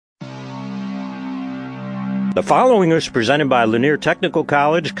The following is presented by Lanier Technical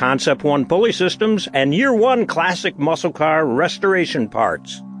College, Concept One Pulley Systems, and Year One Classic Muscle Car Restoration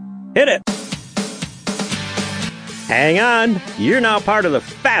Parts. Hit it! Hang on, you're now part of the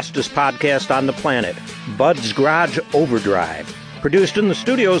fastest podcast on the planet, Bud's Garage Overdrive. Produced in the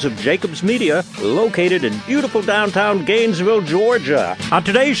studios of Jacobs Media, located in beautiful downtown Gainesville, Georgia. On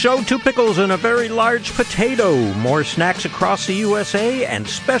today's show, 2 pickles and a very large potato, more snacks across the USA, and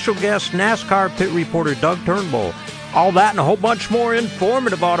special guest NASCAR pit reporter Doug Turnbull. All that and a whole bunch more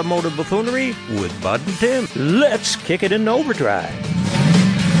informative automotive buffoonery with Bud and Tim. Let's kick it in overdrive.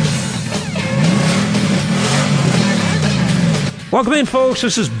 Welcome in, folks.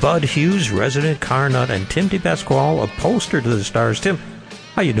 This is Bud Hughes, resident car nut, and Tim DePasquale, a poster to the stars. Tim,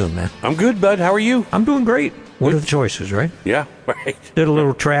 how you doing, man? I'm good, Bud. How are you? I'm doing great. What are the choices, right? Yeah, right. Did a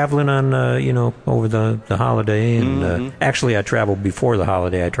little traveling on, over the holiday, and actually I traveled before the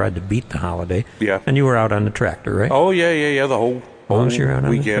holiday. I tried to beat the holiday. Yeah. And you were out on the tractor, right? Oh, yeah. The whole you're out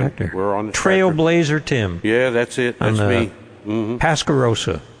weekend. On the tractor. We're on the Trailblazer Tim. Yeah, that's it. That's me. Mm-hmm.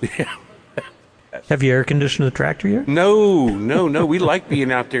 Pascarosa. Yeah. Have you air conditioned the tractor yet? No. We like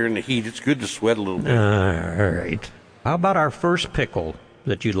being out there in the heat. It's good to sweat a little bit. All right. How about our first pickle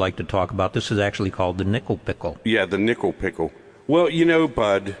that you'd like to talk about? This is actually called the nickel pickle. Yeah, the nickel pickle. Well,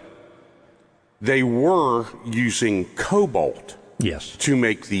 Bud, they were using cobalt to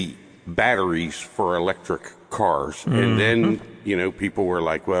make the batteries for electric cars. Mm-hmm. And then, people were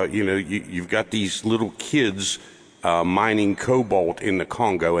like, well, you've got these little kids mining cobalt in the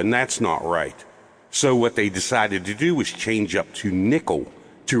Congo, and that's not right. So what they decided to do was change up to nickel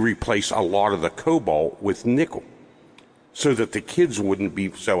to replace a lot of the cobalt with nickel so that the kids wouldn't be.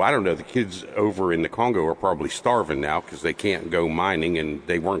 So I don't know, the kids over in the Congo are probably starving now because they can't go mining and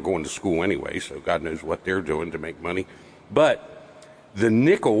they weren't going to school anyway. So God knows what they're doing to make money. But the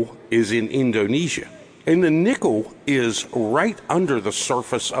nickel is in Indonesia, and the nickel is right under the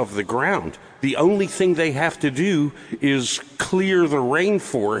surface of the ground. The only thing they have to do is clear the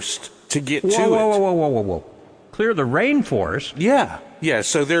rainforest to get to it. Whoa. Clear the rainforest? Yeah,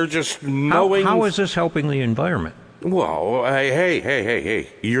 so they're just mowing. How is this helping the environment? Well, hey.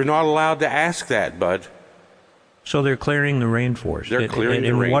 You're not allowed to ask that, Bud. So they're clearing the rainforest. They're clearing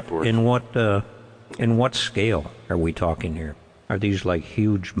the rainforest. In what scale are we talking here? Are these like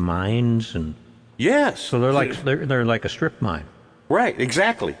huge mines? And yes. So they're like a strip mine. Right,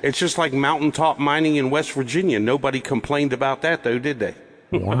 exactly. It's just like mountaintop mining in West Virginia. Nobody complained about that, though, did they?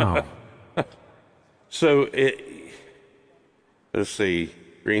 Wow. So, let's see,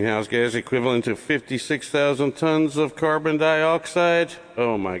 greenhouse gas equivalent to 56,000 tons of carbon dioxide.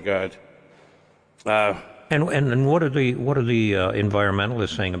 Oh my God. And what are the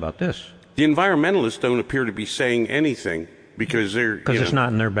environmentalists saying about this? The environmentalists don't appear to be saying anything because it's not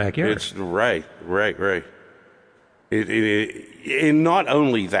in their backyard. It's right. And not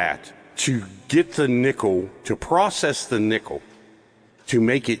only that, to get the nickel, to process the nickel, to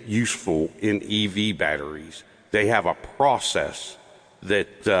make it useful in EV batteries, they have a process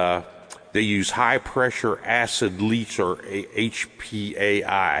that they use high-pressure acid leach, or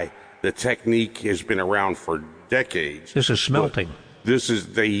HPAI. The technique has been around for decades. This is smelting.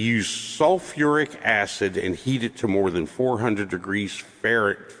 They use sulfuric acid and heat it to more than 400 degrees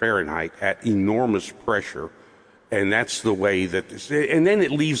Fahrenheit at enormous pressure, and that's the way that and then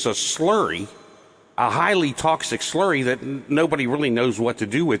it leaves a slurry, a highly toxic slurry that nobody really knows what to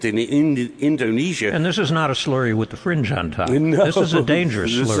do with in Indonesia. And this is not a slurry with the fringe on top. No, this is a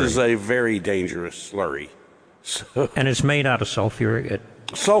dangerous slurry. This is a very dangerous slurry. And it's made out of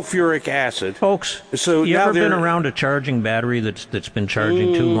sulfuric acid. Folks, so you ever been around a charging battery that's been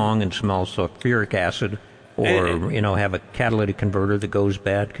charging too long and smells sulfuric acid? Or, have a catalytic converter that goes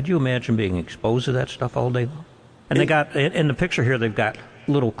bad? Could you imagine being exposed to that stuff all day long? And they got, in the picture here, they've got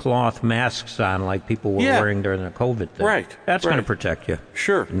little cloth masks on like people were wearing during the COVID thing. Right. That's going to protect you.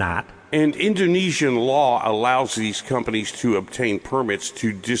 Sure. Not. And Indonesian law allows these companies to obtain permits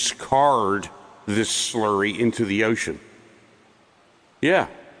to discard this slurry into the ocean. Yeah.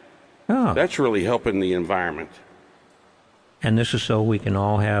 Oh. That's really helping the environment. And this is so we can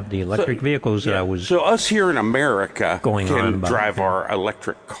all have the electric vehicles that I was. So us here in America can drive our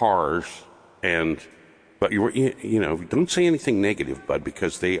electric cars, but don't say anything negative, Bud,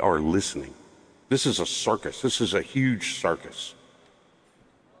 because they are listening. This is a circus. This is a huge circus.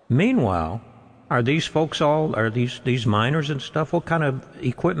 Meanwhile, are these folks are these miners and stuff? What kind of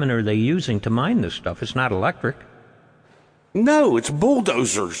equipment are they using to mine this stuff? It's not electric. No, it's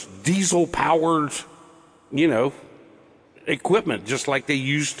bulldozers, diesel-powered, equipment, just like they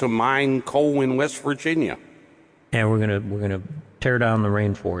used to mine coal in West Virginia. And we're gonna tear down the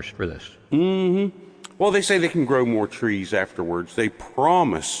rainforest for this. Mm-hmm. Well, they say they can grow more trees afterwards. They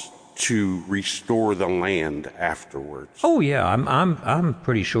promise to restore the land afterwards. Oh yeah, I'm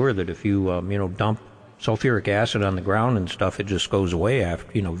pretty sure that if you dump sulfuric acid on the ground and stuff, it just goes away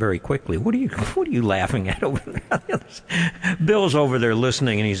after very quickly. What are you laughing at over there? Bill's over there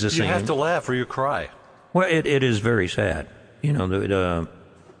listening, and he's just saying, you have to laugh or you cry. Well, it is very sad. I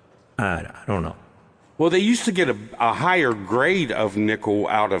don't know. Well, they used to get a higher grade of nickel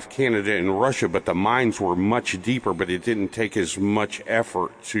out of Canada and Russia, but the mines were much deeper, but it didn't take as much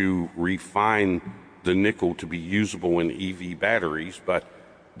effort to refine the nickel to be usable in EV batteries, but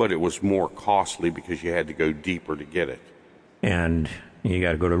it was more costly because you had to go deeper to get it. And you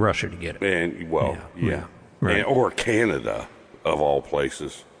got to go to Russia to get it. And, well, yeah. Right. Or Canada, of all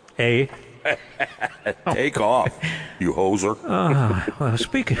places. Hey. Take off, you hoser. Well,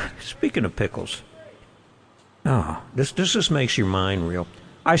 speaking of pickles, this just makes your mind reel.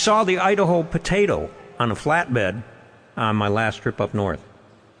 I saw the Idaho potato on a flatbed on my last trip up north.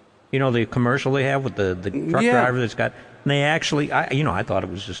 You know the commercial they have with the truck driver that's got. And they actually, I thought it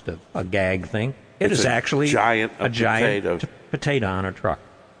was just a gag thing. It's actually a giant potato on a truck.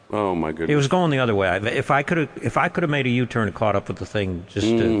 Oh my goodness! It was going the other way. If I could have made a U-turn and caught up with the thing just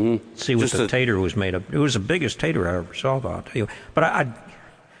to see what the tater was made of. It was the biggest tater I ever saw, I'll tell you. But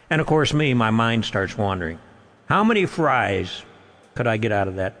and of course my mind starts wandering. How many fries could I get out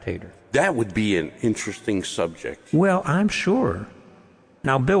of that tater? That would be an interesting subject. Well, I'm sure.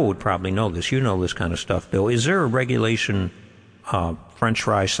 Now, Bill would probably know this. You know this kind of stuff, Bill. Is there a regulation French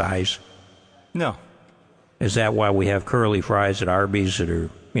fry size? No. Is that why we have curly fries at Arby's that are,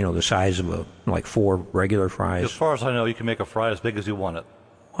 the size of like 4 regular fries? As far as I know, you can make a fry as big as you want it.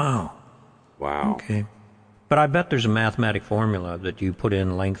 Wow. Okay. But I bet there's a mathematic formula that you put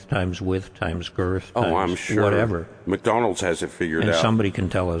in length times width times girth times I'm sure. Whatever. McDonald's has it figured out. And somebody can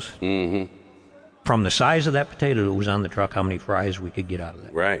tell us. Mm-hmm. From the size of that potato that was on the truck, how many fries we could get out of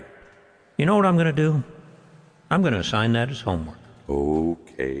that. Right. You know what I'm going to do? I'm going to assign that as homework.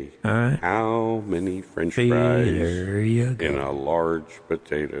 Okay. All right. How many French fries in a large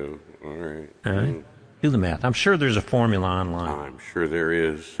potato? All right. Do the math. I'm sure there's a formula online. I'm sure there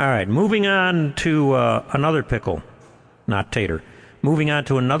is. All right. Moving on to another pickle. Not tater. Moving on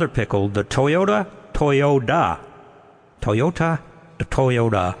to another pickle, the Toyota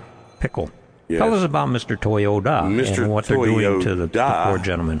pickle. Yes. Tell us about Mr. Toyota and what they're doing to the poor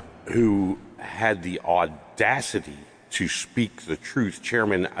gentleman. Who had the audacity to speak the truth.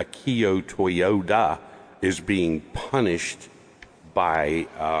 Chairman Akio Toyoda is being punished by,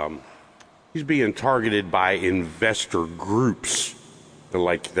 he's being targeted by investor groups,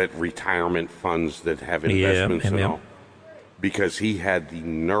 like that retirement funds that have investments and all, because he had the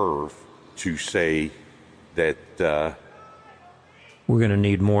nerve to say that we're going to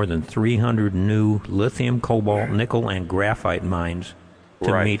need more than 300 new lithium, cobalt, nickel, and graphite mines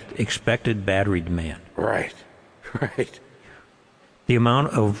to meet expected battery demand. Right. The amount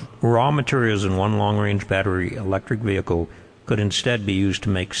of raw materials in one long-range battery electric vehicle could instead be used to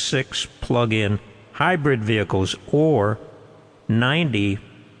make 6 plug-in hybrid vehicles or 90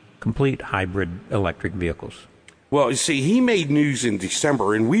 complete hybrid electric vehicles. Well, you see, he made news in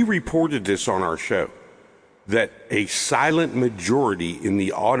December, and we reported this on our show, that a silent majority in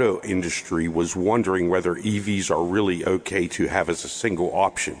the auto industry was wondering whether EVs are really okay to have as a single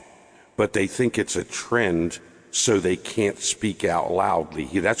option. But they think it's a trend, so they can't speak out loudly.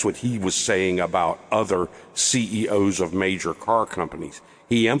 That's what he was saying about other CEOs of major car companies.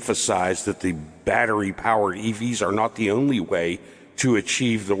 He emphasized that the battery-powered EVs are not the only way to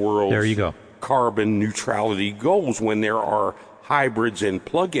achieve the world's carbon neutrality goals when there are hybrids and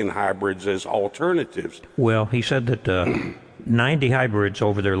plug-in hybrids as alternatives. Well, he said that 90 hybrids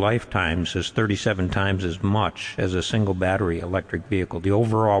over their lifetimes is 37 times as much as a single battery electric vehicle. The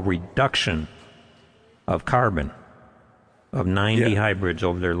overall reduction of carbon of 90 hybrids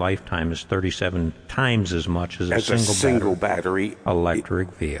over their lifetime is 37 times as much as a single battery electric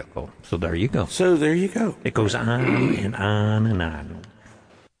vehicle. So there you go. It goes on and on and on.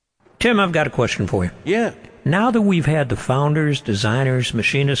 Tim, I've got a question for you. Yeah. Now that we've had the founders, designers,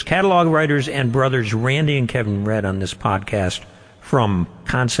 machinists, catalog writers, and brothers Randy and Kevin Red on this podcast from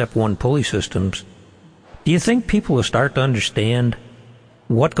Concept One Pulley Systems, do you think people will start to understand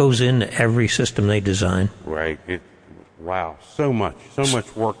what goes into every system they design? Right. Wow. So much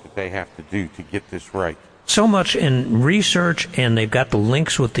work that they have to do to get this right. So much in research, and they've got the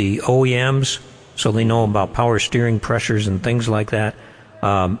links with the OEMs, so they know about power steering pressures and things like that.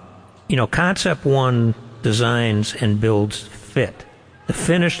 Concept One designs and builds fit. The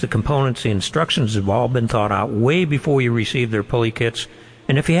finish, the components, the instructions have all been thought out way before you receive their pulley kits,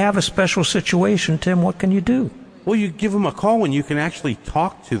 And if you have a special situation, Tim, what can you do? Well, you give them a call and you can actually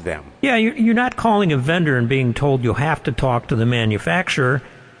talk to them. Yeah, you're not calling a vendor and being told you'll have to talk to the manufacturer.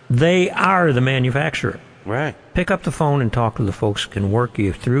 They are the manufacturer. Right. Pick up the phone and talk to the folks who can work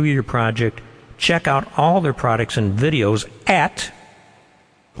you through your project. Check out all their products and videos at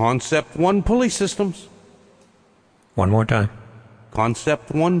Concept One Pulley Systems. One more time.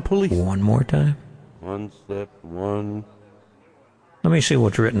 Concept One Pulley. One more time. Concept One. Let me see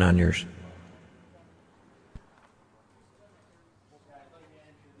what's written on yours.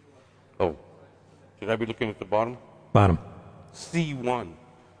 Oh, should I be looking at the bottom? Bottom. C1.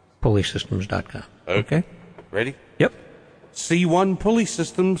 Pulleysystems.com. Okay. Ready? Yep.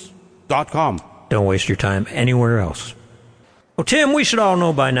 C1pulleysystems.com. Don't waste your time anywhere else. Well, Tim, we should all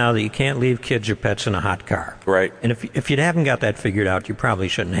know by now that you can't leave kids or pets in a hot car. Right. And if you haven't got that figured out, you probably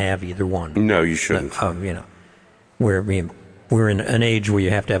shouldn't have either one. No, you shouldn't. We're in an age where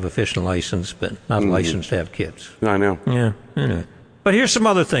you have to have a fishing license, but not a license to have kids. I know. Yeah, I know. But here's some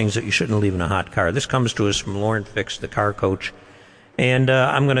other things that you shouldn't leave in a hot car. This comes to us from Lauren Fix, the car coach. And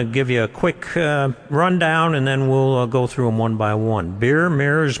I'm going to give you a quick rundown, and then we'll go through them one by one. Beer,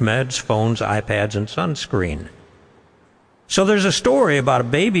 mirrors, meds, phones, iPads, and sunscreen. So there's a story about a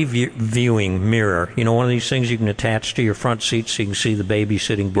baby viewing mirror. You know, one of these things you can attach to your front seat so you can see the baby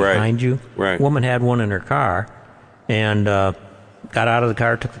sitting behind you. Right. Woman had one in her car, and got out of the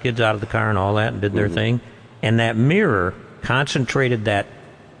car, took the kids out of the car and all that, and did their thing. And that mirror concentrated that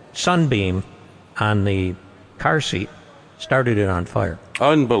sunbeam on the car seat, started it on fire.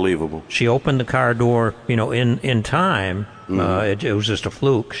 Unbelievable. She opened the car door, in time. It was just a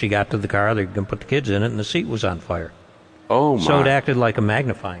fluke. She got to the car, they can put the kids in it, and the seat was on fire. Oh, my. So it acted like a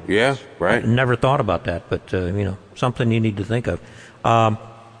magnifying glass. Yeah, right. I never thought about that, but, something you need to think of.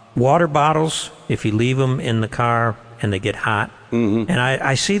 Water bottles, if you leave them in the car and they get hot. And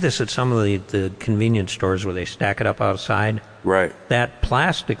I see this at some of the convenience stores where they stack it up outside. Right. That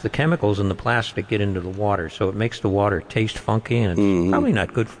plastic, the chemicals in the plastic get into the water, so it makes the water taste funky, and it's probably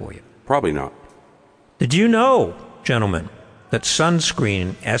not good for you. Probably not. Did you know, gentlemen, that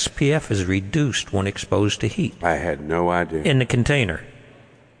sunscreen SPF is reduced when exposed to heat? I had no idea. In the container.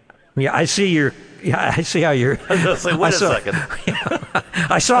 Yeah, I see how you're... Say, wait a second.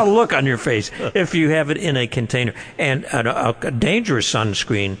 I saw a look on your face if you have it in a container. And a dangerous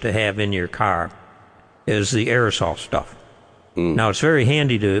sunscreen to have in your car is the aerosol stuff. Now, it's very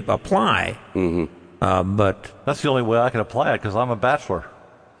handy to apply, but... That's the only way I can apply it, because I'm a bachelor.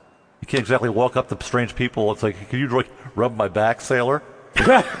 You can't exactly walk up to strange people. It's like, can you rub my back, sailor?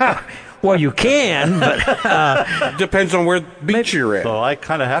 Well, you can, but... Depends on where beach you're at. So I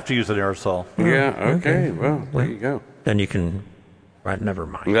kind of have to use an aerosol. Yeah, okay. Well, there you go. Then you can... Right, never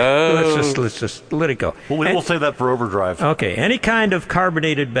mind. No. Let's just let it go. Well, we'll save that for overdrive. Okay, any kind of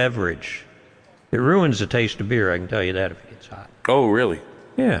carbonated beverage. It ruins the taste of beer, I can tell you that if it gets hot. Oh, really?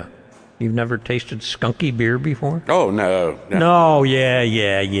 Yeah. You've never tasted skunky beer before? Oh, no. No,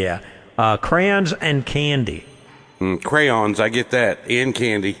 yeah. Crayons and candy. Crayons, I get that. And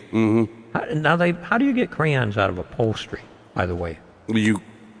candy. How do you get crayons out of upholstery, by the way? You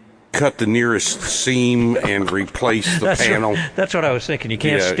cut the nearest seam and replace the panel. That's what I was thinking. You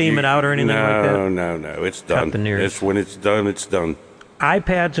can't steam it out or anything like that? No. It's done. Cut the nearest. When it's done, it's done.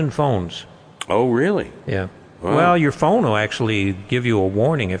 iPads and phones. Oh, really? Yeah. Wow. Well, your phone will actually give you a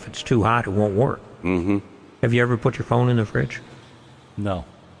warning if it's too hot, it won't work. Have you ever put your phone in the fridge? No.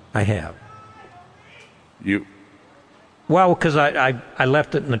 I have. You? Well, because I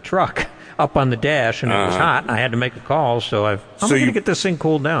left it in the truck up on the dash, and it was hot, and I had to make a call, so I'm going to get this thing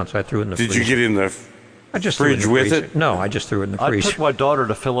cooled down, so I threw it in the freezer. Did you get in the fridge with it? No, I just threw it in the freezer. I took my daughter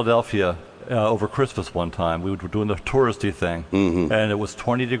to Philadelphia over Christmas one time. We were doing the touristy thing, and it was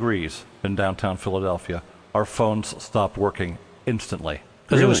 20 degrees in downtown Philadelphia. Our phones stopped working instantly.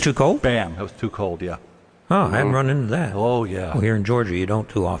 Because it was too cold? Bam, it was too cold, yeah. Oh, I hadn't run into that. Oh, yeah. Well, here in Georgia, you don't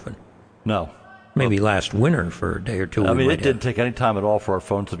too often. No. Maybe last winter for a day or two. I mean, it didn't take any time at all for our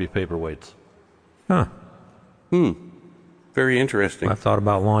phones to be paperweights. Huh. Very interesting. I've thought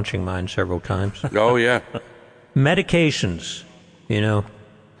about launching mine several times. Oh, yeah. Medications,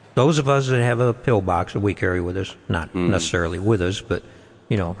 those of us that have a pill box that we carry with us, not necessarily with us, but,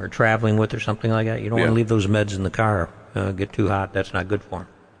 are traveling with or something like that, you don't want to leave those meds in the car. Get too hot, that's not good for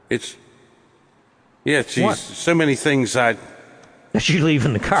them. So many things that you leave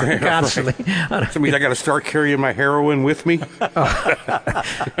in the car constantly. That means I got to start carrying my heroin with me?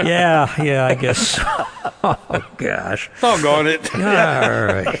 Yeah, I guess so. Oh, gosh. Doggone it. All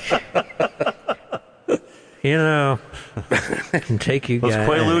right. Can take you Those guys.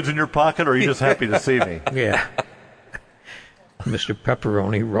 Quaaludes in your pocket, or are you just happy to see me? Yeah. Mr.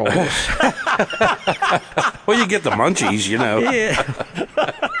 Pepperoni rolls. Well, you get the munchies, you know. Yeah.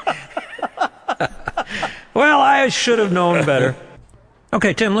 Well, I should have known better.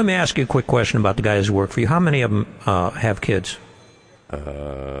 Okay, Tim, let me ask you a quick question about the guys who work for you. How many of them have kids?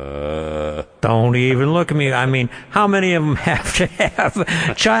 Don't even look at me. I mean, how many of them have to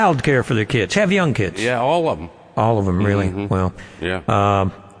have child care for their kids? Have young kids? Yeah, all of them. All of them, really? Mm-hmm. Well, yeah.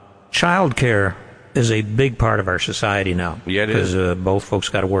 Child care is a big part of our society now. Yeah, it is. Because both folks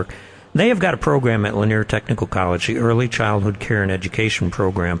got to work. They have got a program at Lanier Technical College, the Early Childhood Care and Education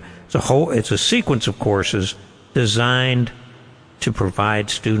Program. It's a sequence of courses designed to provide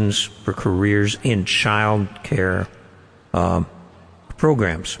students for careers in child care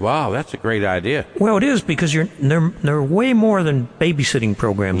programs. Wow, that's a great idea. Well, it is, because they're way more than babysitting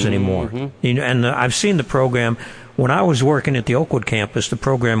programs anymore. Mm-hmm. I've seen the program. When I was working at the Oakwood campus, the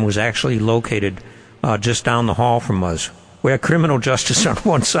program was actually located just down the hall from us. We had criminal justice on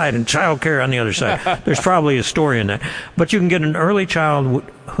one side and child care on the other side. There's probably a story in that. But you can get an early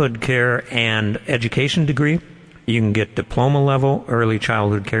childhood care and education degree. You can get diploma level early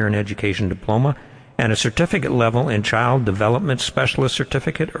childhood care and education diploma, and a certificate level in child development specialist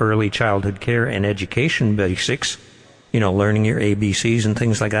certificate, early childhood care and education basics, learning your ABCs and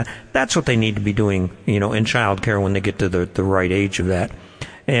things like that. That's what they need to be doing, in child care when they get to the right age of that.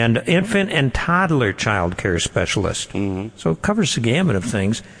 And infant and toddler child care specialist. Mm-hmm. So it covers the gamut of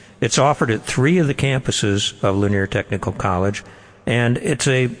things. It's offered at 3 of the campuses of Lanier Technical College, and it's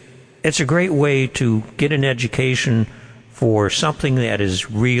a great way to get an education for something that is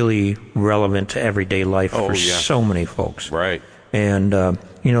really relevant to everyday life so many folks. Right. And,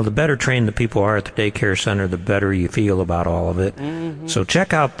 the better trained the people are at the daycare center, the better you feel about all of it. Mm-hmm. So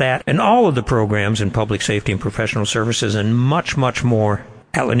check out that and all of the programs in public safety and professional services and much, much more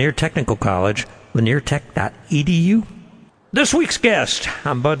at Lanier Technical College, laniertech.edu. This week's guest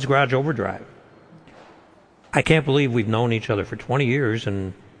on Bud's Garage Overdrive. I can't believe we've known each other for 20 years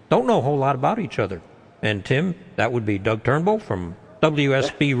and don't know a whole lot about each other. And Tim, that would be Doug Turnbull from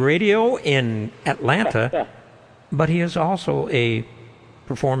WSB Radio in Atlanta, but he is also a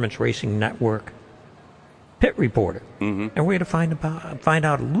Performance Racing Network pit reporter. Mm-hmm. And we're going to find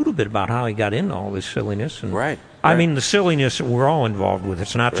out a little bit about how he got into all this silliness. And right. I mean, the silliness that we're all involved with.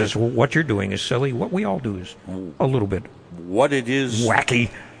 It's not just what you're doing is silly. What we all do is a little bit what it is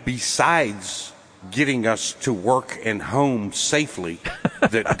wacky. Besides getting us to work and home safely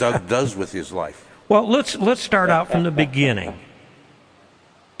that Doug does with his life. Well, let's start out from the beginning.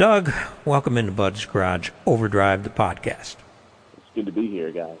 Doug, welcome into Bud's Garage Overdrive, the podcast. It's good to be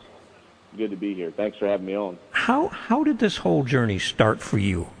here, guys. Good to be here. Thanks for having me on. How did this whole journey start for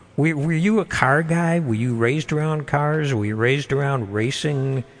you? Were you a car guy? Were you raised around cars? Were you raised around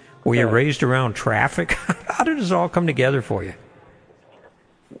racing? Were you raised around traffic? How did this all come together for you?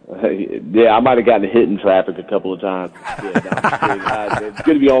 Yeah, I might have gotten hit in traffic a couple of times. Yeah, it's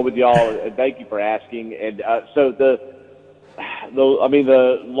good to be on with y'all. Thank you for asking. And so the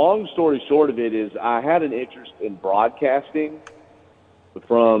long story short of it is I had an interest in broadcasting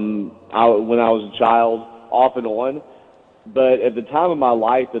from when I was a child, off and on. But at the time of my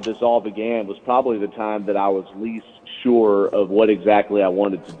life that this all began was probably the time that I was least sure of what exactly I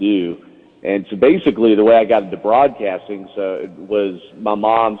wanted to do. And so basically the way I got into broadcasting was my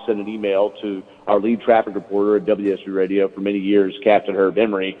mom sent an email to our lead traffic reporter at WSB Radio for many years, Captain Herb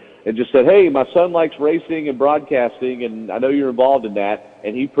Emery, and just said, hey, my son likes racing and broadcasting, and I know you're involved in that.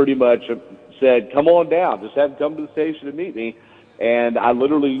 And he pretty much said, come on down, just have him come to the station and meet me. And I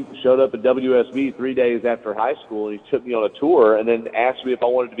literally showed up at WSB 3 days after high school, and he took me on a tour and then asked me if I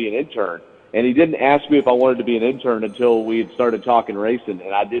wanted to be an intern. And he didn't ask me if I wanted to be an intern until we had started talking racing.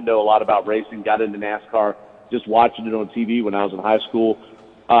 And I did know a lot about racing, got into NASCAR, just watching it on TV when I was in high school.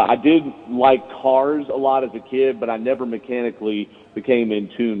 I did like cars a lot as a kid, but I never mechanically became in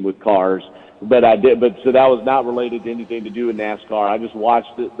tune with cars. But so that was not related to anything to do with NASCAR. I just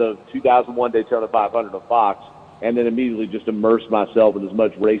watched the 2001 Daytona 500 on Fox and then immediately just immersed myself in as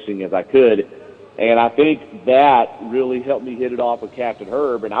much racing as I could. And I think that really helped me hit it off with Captain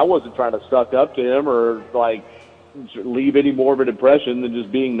Herb. And I wasn't trying to suck up to him or leave any more of an impression than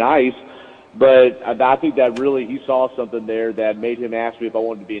just being nice. But I think that really he saw something there that made him ask me if I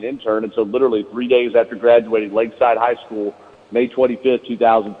wanted to be an intern. And so literally 3 days after graduating Lakeside High School, May 25th,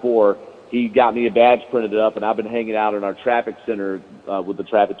 2004, he got me a badge printed up, and I've been hanging out in our traffic center with the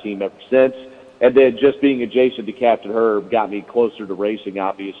traffic team ever since. And then just being adjacent to Captain Herb got me closer to racing,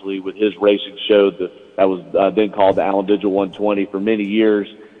 obviously, with his racing show that was then called the Allen Digital 120 for many years.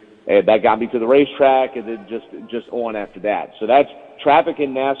 And that got me to the racetrack, and then just on after that. So that's traffic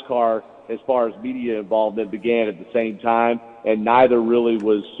in NASCAR as far as media involvement began at the same time. and neither really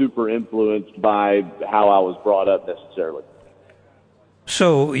was super influenced by how I was brought up necessarily.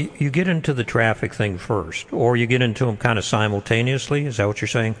 So you get into the traffic thing first, or you get into them kind of simultaneously? Is that what you're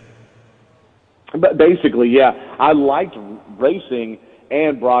saying? But basically, yeah. I liked racing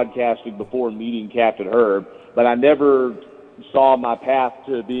and broadcasting before meeting Captain Herb, but I never saw my path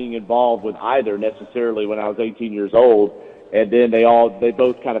to being involved with either necessarily when I was 18 years old. And then they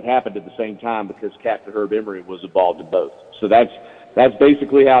both kind of happened at the same time because Captain Herb Emery was involved in both. So that's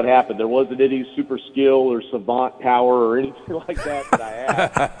basically how it happened. There wasn't any super skill or savant power or anything like that I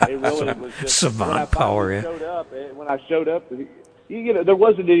had. It really was just savant power. Yeah. When I showed up, there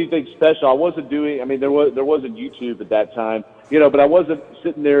wasn't anything special. I wasn't doing. I mean, there wasn't YouTube at that time, but I wasn't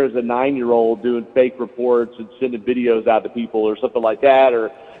sitting there as a 9-year-old doing fake reports and sending videos out to people or something like that,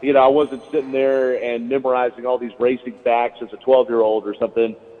 or I wasn't sitting there and memorizing all these racing facts as a 12-year-old or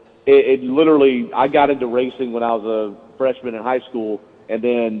something. It literally, I got into racing when I was a freshman in high school, and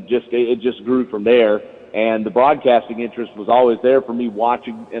then it just grew from there. And the broadcasting interest was always there for me,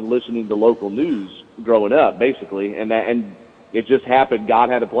 watching and listening to local news growing up, basically. And it just happened. God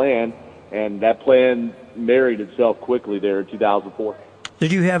had a plan, and that plan married itself quickly there in 2004.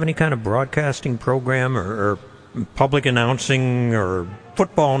 Did you have any kind of broadcasting program or public announcing or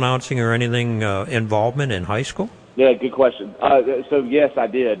football announcing or anything involvement in high school? Yeah, good question. So yes, I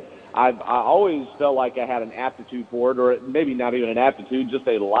did. I always felt like I had an aptitude for it, or maybe not even an aptitude, just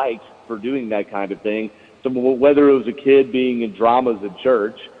a like for doing that kind of thing. So whether it was a kid being in dramas at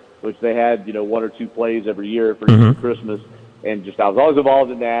church, which they had, 1 or 2 plays every year for Christmas, and I was always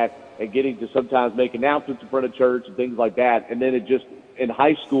involved in that, and getting to sometimes make announcements in front of church and things like that. And then it just, in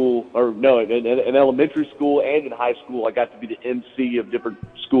high school, in elementary school and in high school, I got to be the MC of different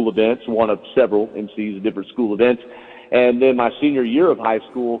school events, one of several MCs of different school events. And then my senior year of high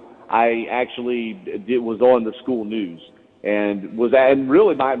school, I actually was on the school news, and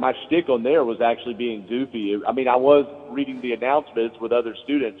really my shtick on there was actually being goofy. I mean, I was reading the announcements with other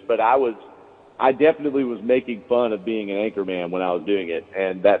students, but I definitely was making fun of being an anchorman when I was doing it,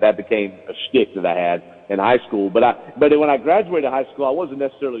 and that became a shtick that I had in high school. But when I graduated high school, I wasn't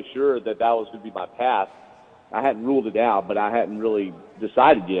necessarily sure that was going to be my path. I hadn't ruled it out, but I hadn't really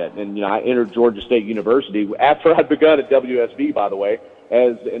decided yet. And I entered Georgia State University after I'd begun at WSB, by the way,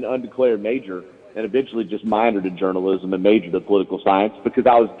 as an undeclared major, and eventually just minored in journalism and majored in political science because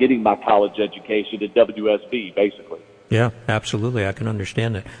I was getting my college education at WSB, basically. Yeah, absolutely. I can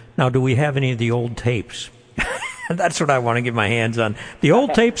understand that. Now, do we have any of the old tapes? That's what I want to get my hands on. The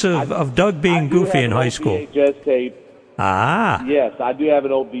old tapes of Doug being goofy in high school. VHS tape. Ah. Yes, I do have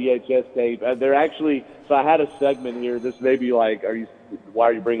an old VHS tape. They're actually, so I had a segment here. This may be like, why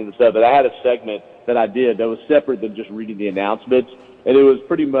are you bringing this up? But I had a segment that I did that was separate than just reading the announcements. And it was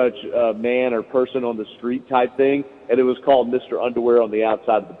pretty much a man or person on the street type thing. And it was called Mr. Underwear on the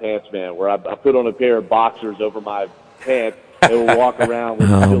Outside of the Pants Man, where I put on a pair of boxers over my pants and would walk around with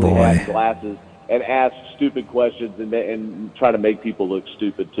silly hat and glasses and ask stupid questions and try to make people look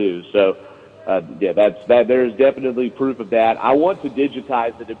stupid too. So, there's definitely proof of that. I want to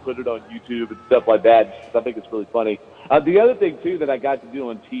digitize it and put it on YouTube and stuff like that. I think it's really funny. The other thing too that I got to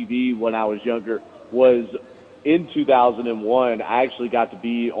do on TV when I was younger was in 2001, I actually got to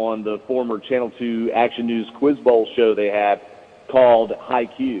be on the former Channel 2 Action News Quiz Bowl show they had called High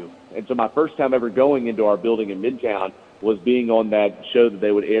Q. And so my first time ever going into our building in Midtown was being on that show that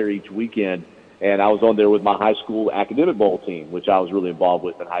they would air each weekend. And I was on there with my high school academic bowl team, which I was really involved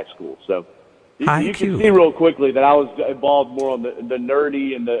with in high school. So you can see real quickly that I was involved more on the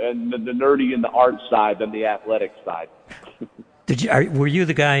nerdy and the nerdy and the art side than the athletic side. Were you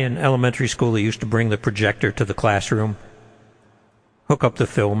the guy in elementary school that used to bring the projector to the classroom, hook up the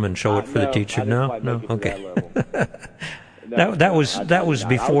film, and show it for the teacher? No, okay. That was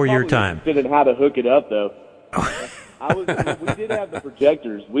before your time. I was interested in how to hook it up, though. We did have the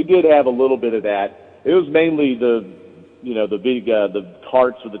projectors. We did have a little bit of that. It was mainly the big the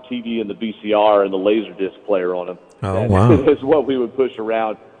carts with the TV and the VCR and the Laserdisc player on them. Oh, wow! Is what we would push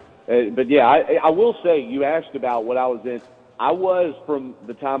around. But yeah, I will say, you asked about what I was in. I was, from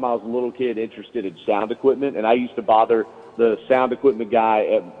the time I was a little kid, interested in sound equipment, and I used to bother the sound equipment guy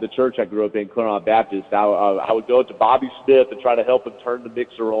at the church I grew up in, Claremont Baptist. I would go to Bobby Smith and try to help him turn the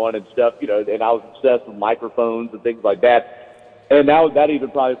mixer on and stuff, and I was obsessed with microphones and things like that. And that even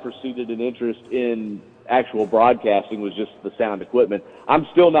probably preceded an interest in actual broadcasting, was just the sound equipment. I'm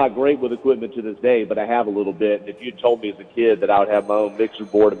still not great with equipment to this day, but I have a little bit. And if you had told me as a kid that I would have my own mixer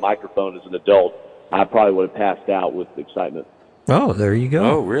board and microphone as an adult, I probably would have passed out with excitement. Oh, there you go.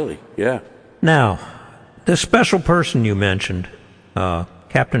 Oh, really? Yeah. Now, the special person you mentioned,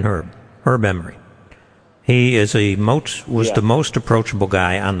 Captain Herb Emery, He is the most approachable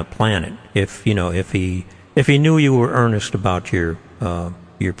guy on the planet. If he knew you were earnest about your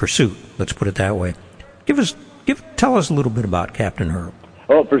pursuit, let's put it that way. Tell us a little bit about Captain Herb.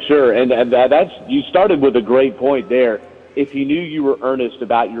 Oh, for sure, and that's you started with a great point there. If he knew you were earnest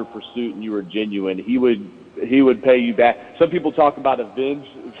about your pursuit and you were genuine, he would pay you back. Some people talk about avenge,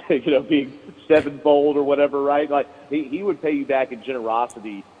 being sevenfold or whatever, right? Like he would pay you back in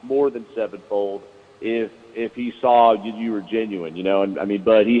generosity more than sevenfold if he saw you were genuine, And I mean,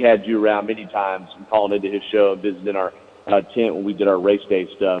 Bud, he had you around many times and calling into his show and visiting our tent when we did our race day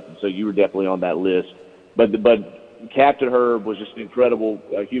stuff, and so you were definitely on that list. But Captain Herb was just an incredible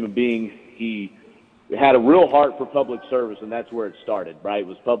human being. He had a real heart for public service, and that's where it started, right? It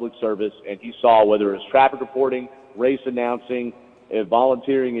was public service, and he saw whether it was traffic reporting, race announcing,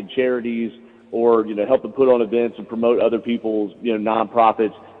 volunteering in charities, or, helping put on events and promote other people's,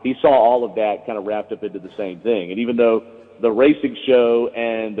 nonprofits. He saw all of that kind of wrapped up into the same thing. And even though the racing show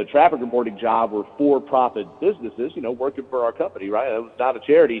and the traffic reporting job were for-profit businesses, working for our company, right? It was not a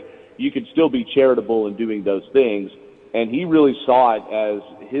charity. You could still be charitable in doing those things. And he really saw it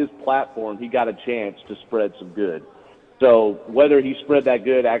as his platform. He got a chance to spread some good. So whether he spread that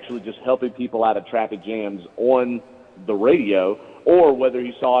good actually just helping people out of traffic jams on the radio, or whether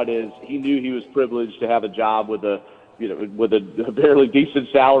he saw it as he knew he was privileged to have a job with a fairly decent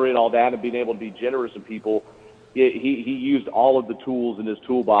salary and all that, and being able to be generous to people, he used all of the tools in his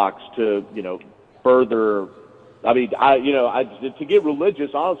toolbox to, further. I mean, to get religious,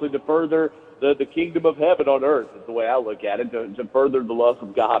 honestly, to further the kingdom of heaven on earth is the way I look at it, to further the love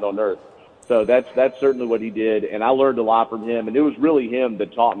of God on earth. So that's certainly what he did, and I learned a lot from him, and it was really him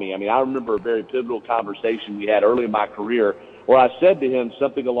that taught me. I mean, I remember a very pivotal conversation we had early in my career where I said to him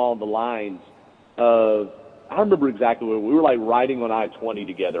something along the lines of, I remember exactly what we were like riding on I-20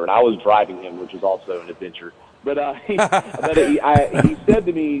 together, and I was driving him, which was also an adventure. But he said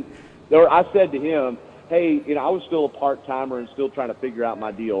to me, or I said to him, hey, I was still a part-timer and still trying to figure out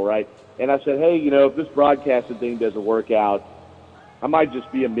my deal, right? And I said, hey, if this broadcasting thing doesn't work out, I might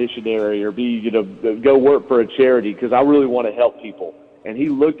just be a missionary or go work for a charity because I really want to help people. And he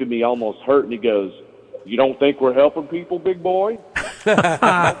looked at me almost hurt, and he goes, you don't think we're helping people, big boy? You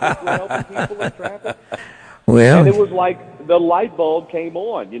don't think we're helping people in traffic? Well, and it was like the light bulb came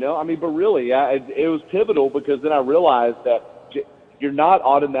on, I mean, but really, it was pivotal because then I realized that you're not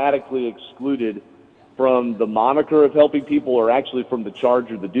automatically excluded from the moniker of helping people or actually from the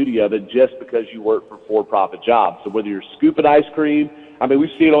charge or the duty of it just because you work for for-profit jobs. So whether you're scooping ice cream, I mean, we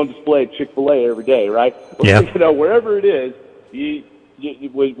see it on display at Chick-fil-A every day, right? Yeah. Wherever it is,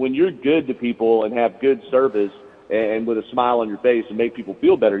 when you're good to people and have good service and with a smile on your face and make people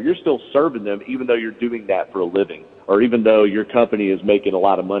feel better, you're still serving them even though you're doing that for a living or even though your company is making a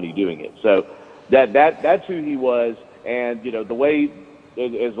lot of money doing it. So that's who he was. And, the way,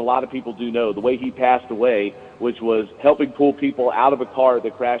 as a lot of people do know, the way he passed away, which was helping pull people out of a car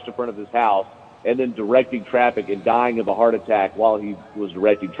that crashed in front of his house and then directing traffic and dying of a heart attack while he was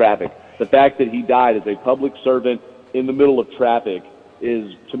directing traffic. The fact that he died as a public servant in the middle of traffic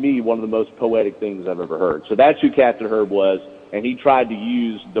is, to me, one of the most poetic things I've ever heard. So that's who Captain Herb was, and he tried to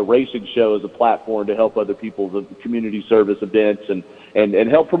use the racing show as a platform to help other people's community service events and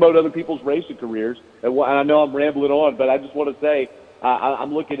help promote other people's racing careers. And I know I'm rambling on, but I just want to say,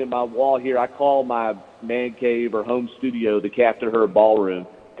 I'm looking at my wall here. I call my man cave or home studio the Captain Herb Ballroom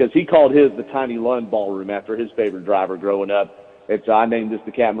because he called his the Tiny Lund Ballroom after his favorite driver growing up. And so I named this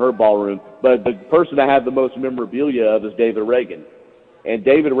the Captain Herb Ballroom. But the person I have the most memorabilia of is David Reagan. And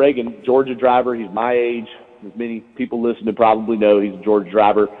David Reagan, Georgia driver, he's my age. As many people listening probably know, he's a Georgia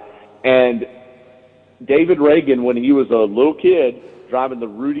driver. And David Reagan, when he was a little kid driving the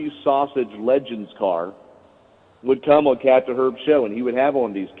Rudy's Sausage Legends car, would come on Captain Herb's show, and he would have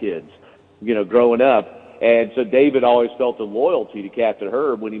on these kids, growing up. And so David always felt a loyalty to Captain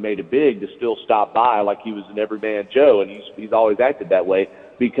Herb when he made it big to still stop by like he was an everyman Joe, and he's always acted that way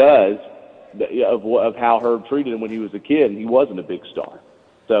because of how Herb treated him when he was a kid, and he wasn't a big star.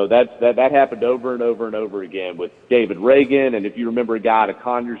 So that happened over and over and over again with David Reagan, and if you remember a guy at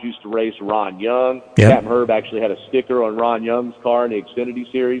Conyers used to race, Ron Young. Yep. Captain Herb actually had a sticker on Ron Young's car in the Xfinity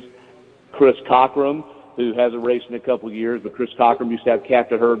Series. Chris Cockrum, who hasn't raced in a couple of years, but Chris Cockrum used to have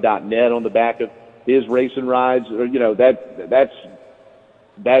CaptainHerb.net on the back of his racing rides. That's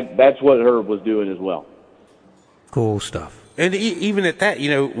what Herb was doing as well. Cool stuff. And even at that,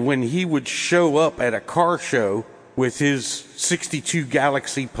 when he would show up at a car show with his 62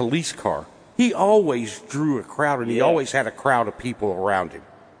 Galaxy police car, he always drew a crowd, and he always had a crowd of people around him.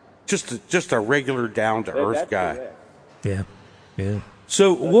 Just a regular down-to-earth guy. Correct. Yeah, yeah.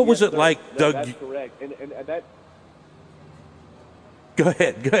 So what was it like, Doug? That's correct. And that. Go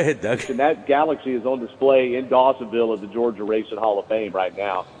ahead, Doug. And that Galaxy is on display in Dawsonville at the Georgia Racing Hall of Fame right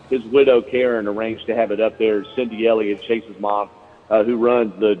now. His widow, Karen, arranged to have it up there. Cindy Elliott, Chase's mom, who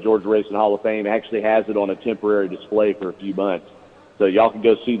runs the Georgia Racing Hall of Fame, actually has it on a temporary display for a few months. So y'all can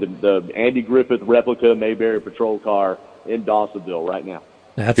go see the Andy Griffith replica Mayberry Patrol car in Dawsonville right now.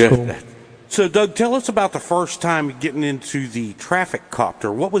 That's cool. So, Doug, tell us about the first time getting into the traffic copter.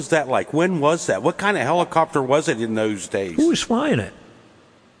 What was that like? When was that? What kind of helicopter was it in those days? Who was flying it?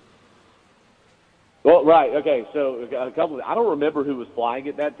 Well, right. Okay. So I don't remember who was flying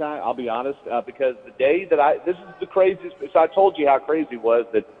at that time. I'll be honest, because the day that this is the craziest. So I told you how crazy it was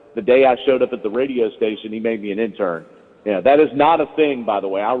that the day I showed up at the radio station, he made me an intern. Yeah, that is not a thing, by the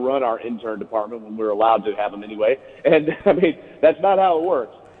way. I run our intern department when we're allowed to have them anyway. And I mean, that's not how it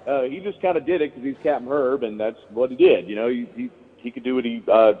works. He just kind of did it because he's Captain Herb, and that's what he did. You know, he could do what he,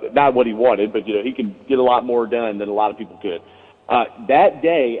 not what he wanted, but, you know, he can get a lot more done than a lot of people could. That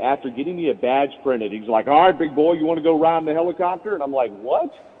day, after getting me a badge printed, he's like, all right, big boy, you want to go ride in the helicopter? And I'm like,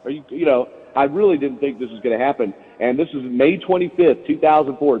 what? You know, I really didn't think this was going to happen. And this was May 25th,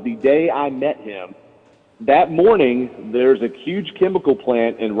 2004, the day I met him. That morning, there's a huge chemical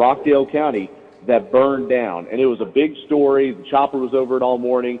plant in Rockdale County that burned down, and it was a big story. The chopper was over it all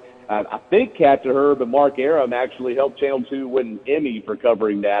morning. I think Captain Herb and Mark Aram actually helped Channel 2 win an Emmy for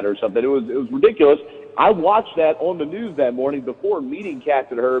covering that or something. It was ridiculous. I watched that on the news that morning before meeting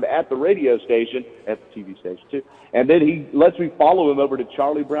Captain Herb at the radio station, at the TV station too. And then he lets me follow him over to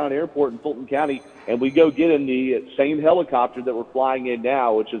Charlie Brown Airport in Fulton County, and we go get in the same helicopter that we're flying in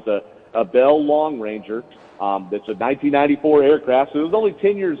now, which is a Bell Long Ranger. That's a 1994 aircraft. So it was only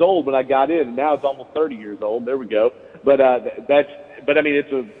 10 years old when I got in, and now it's almost 30 years old. There we go. But I mean,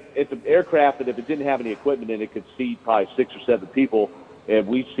 it's an aircraft that if it didn't have any equipment in it, could seat probably 6 or 7 people. And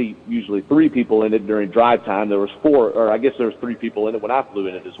we seat usually 3 people in it during drive time. There was 4, or I guess there was 3 people in it when I flew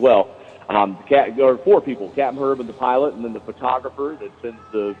in it as well. Or 4 people, Captain Herb and the pilot, and then the photographer that sends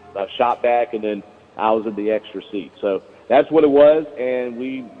the shot back, and then I was in the extra seat. So that's what it was, and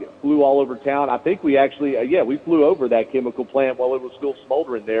we flew all over town. I think we actually, we flew over that chemical plant while it was still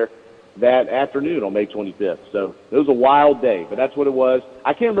smoldering there that afternoon on May 25th. So it was a wild day, but that's what it was.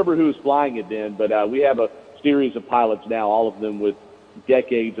 I can't remember who was flying it then, but we have a series of pilots now, all of them with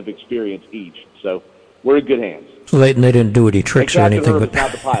decades of experience each. So we're in good hands. So they didn't do any tricks or anything. But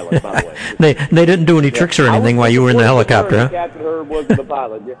not the pilot, by the way. they didn't do any tricks or anything while you were in the helicopter, huh? Captain Herb wasn't the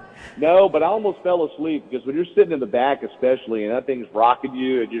pilot. Yeah. No, but I almost fell asleep because when you're sitting in the back, especially, and that thing's rocking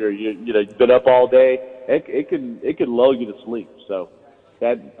you, and you've been up all day, it can lull you to sleep. So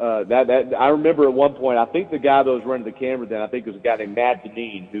that I remember at one point, I think the guy that was running the camera then, I think it was a guy named Matt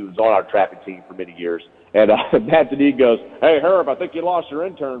Deneen, who was on our traffic team for many years. And Matt Deneen goes, "Hey Herb, I think you lost your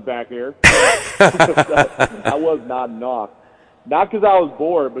intern back here." I was nodding off, not because I was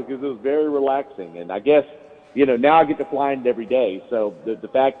bored, because it was very relaxing, and I guess. You know, now I get to fly in it every day. So the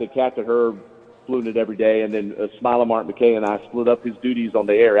fact that Captain Herb flew in it every day, and then Smile Mark McKay and I split up his duties on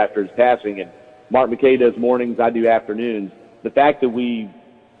the air after his passing, and Mark McKay does mornings, I do afternoons. The fact that we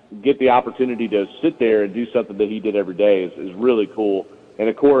get the opportunity to sit there and do something that he did every day is really cool. And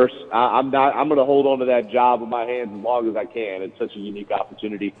of course, I'm going to hold on to that job with my hands as long as I can. It's such a unique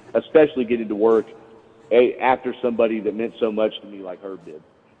opportunity, especially getting to work after somebody that meant so much to me like Herb did.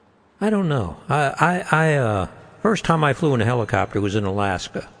 I don't know. I first time I flew in a helicopter was in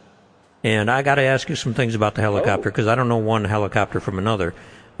Alaska, and I got to ask you some things about the helicopter because I don't know one helicopter from another,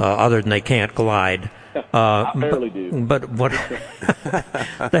 other than they can't glide. I barely do. But what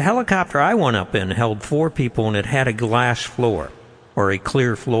the helicopter I went up in held 4 people, and it had a glass floor or a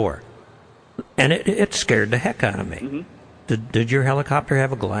clear floor, and it scared the heck out of me. Mm-hmm. Did your helicopter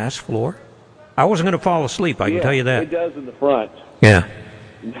have a glass floor? I wasn't going to fall asleep. I can tell you that. It does in the front. Yeah.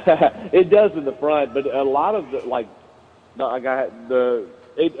 It does in the front, but a lot of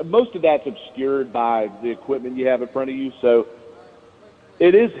most of that's obscured by the equipment you have in front of you. So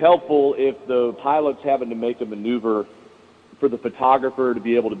it is helpful if the pilot's having to make a maneuver for the photographer to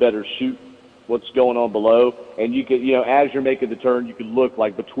be able to better shoot what's going on below. And you could, as you're making the turn, you can look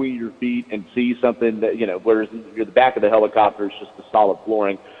like between your feet and see something that, whereas the back of the helicopter is just the solid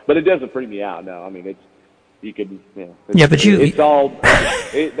flooring. But it doesn't freak me out. No, I mean you can, the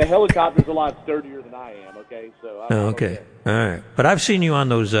helicopter's a lot sturdier than I am. Okay, so okay, all right. But I've seen you on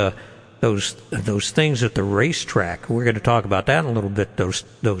those things at the racetrack. We're going to talk about that in a little bit.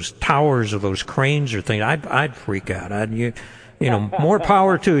 Those towers or those cranes or things. I'd freak out. More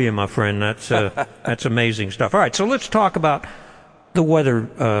power to you, my friend. That's amazing stuff. All right, so let's talk about the weather,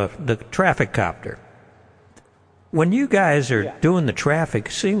 the traffic copter. When you guys are doing the traffic,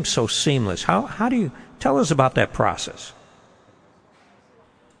 it seems so seamless. How do you tell us about that process?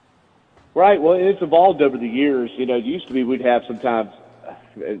 Right. Well, it's evolved over the years. You know, it used to be we'd have sometimes,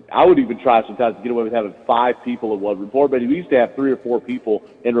 I would even try sometimes to get away with having 5 people in one report, but we used to have 3 or 4 people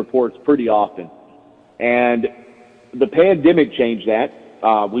in reports pretty often. And the pandemic changed that.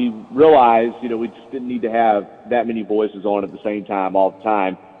 We realized, you know, we just didn't need to have that many voices on at the same time all the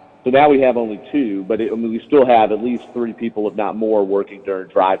time. So now we have only 2, but we still have at least 3 people, if not more, working during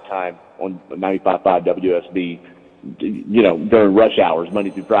drive time on 95.5 WSB, you know, during rush hours,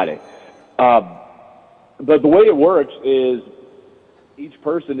 Monday through Friday. But the way it works is each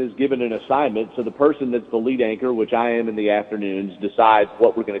person is given an assignment. So the person that's the lead anchor, which I am in the afternoons, decides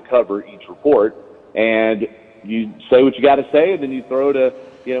what we're going to cover each report. And you say what you got to say, and then you throw to,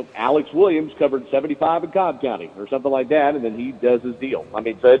 you know, Alex Williams covered 75 in Cobb County or something like that, and then he does his deal. I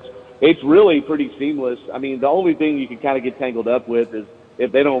mean, so it's really pretty seamless. I mean, the only thing you can kind of get tangled up with is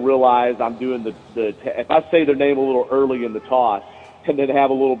if they don't realize I'm doing if I say their name a little early in the toss and then have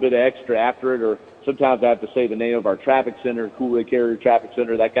a little bit of extra after it, or sometimes I have to say the name of our traffic center, Coolway Carrier Traffic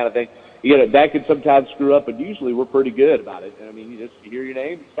Center, that kind of thing. You know, that can sometimes screw up, but usually we're pretty good about it. I mean, you hear your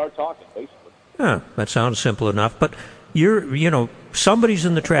name, you start talking, basically. Huh, that sounds simple enough. But somebody's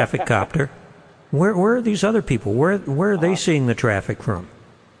in the traffic copter. Where are these other people? Where are they seeing the traffic from?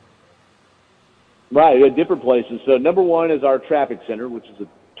 Right, at different places. So number one is our traffic center, which is a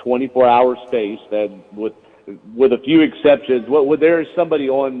 24-hour space that with a few exceptions. There is somebody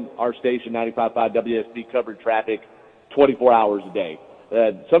on our station, 95.5 WSB, covering traffic 24 hours a day.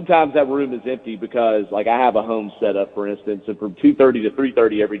 Sometimes that room is empty because, like, I have a home set up, for instance, and from 2:30 to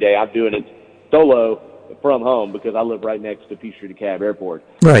 3:30 every day, I'm doing it solo from home because I live right next to Peachtree DeKalb Airport.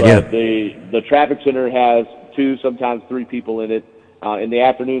 Right, but the traffic center has 2, sometimes 3 people in it. In the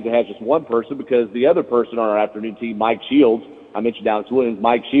afternoons, it has just 1 person because the other person on our afternoon team, Mike Shields, I mentioned Alex Williams,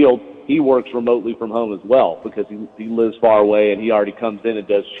 Mike Shields, he works remotely from home as well because he lives far away and he already comes in and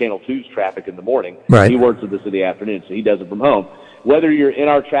does Channel 2's traffic in the morning. Right. He works with us in the afternoon, so he does it from home. Whether you're in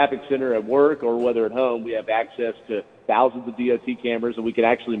our traffic center at work or whether at home, we have access to thousands of DOT cameras, and we can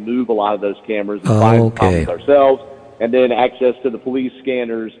actually move a lot of those cameras and find problems ourselves. And then access to the police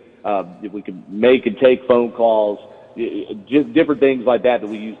scanners. We can make and take phone calls, just different things like that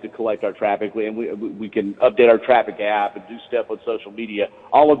we use to collect our traffic. And we can update our traffic app and do stuff with social media.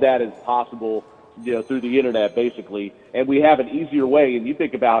 All of that is possible, you know, through the internet, basically. And we have an easier way. And you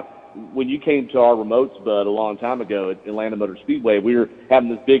think about when you came to our remotes, Bud, a long time ago at Atlanta Motor Speedway, we were having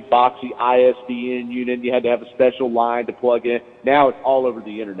this big boxy ISDN unit. You had to have a special line to plug in. Now it's all over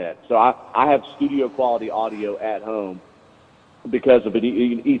the internet. So I have studio quality audio at home because of an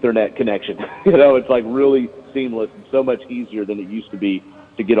Ethernet connection. You know, it's like really seamless and so much easier than it used to be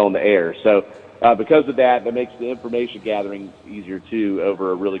to get on the air. So because of that, that makes the information gathering easier too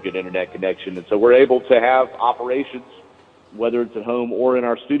over a really good internet connection. And so we're able to have operations, whether it's at home or in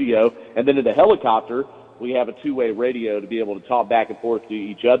our studio. And then in the helicopter, we have a 2-way radio to be able to talk back and forth to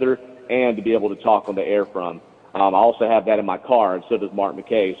each other and to be able to talk on the air from. I also have that in my car, and so does Mark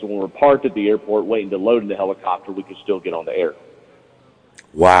McKay. So when we're parked at the airport waiting to load in the helicopter, we can still get on the air.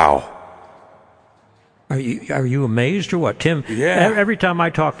 Wow. Are you amazed or what, Tim? Yeah. Every time I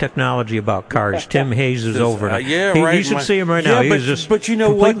talk technology about cars, Tim Hayes is over. Right. You should see him right now. He's just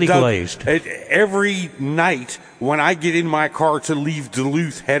completely glazed. Every night when I get in my car to leave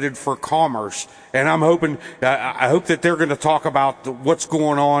Duluth headed for Commerce, and I'm hoping, I hope that they're going to talk about what's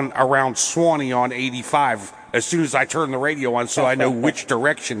going on around Swanee on 85 as soon as I turn the radio on, so I know which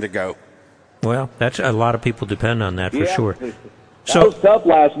direction to go. Well, that's a lot of people depend on that for sure. That was tough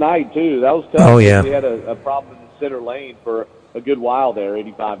last night, too. That was tough. Oh, yeah. We had a problem in the center lane for a good while there,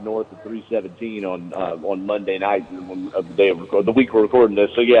 85 north of 317 on Monday night of the day of the week we're recording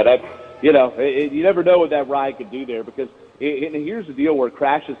this. So, yeah, that, you know, you never know what that ride could do there because and here's the deal where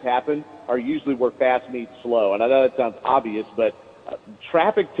crashes happen are usually where fast meets slow. And I know that sounds obvious, but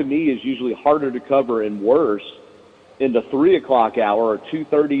traffic to me is usually harder to cover and worse in the 3 o'clock hour or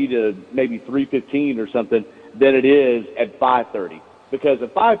 2:30 to maybe 3:15 or something than it is at 5:30, because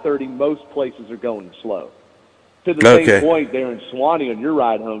at 5:30 most places are going slow. To the same point there in Swanee on your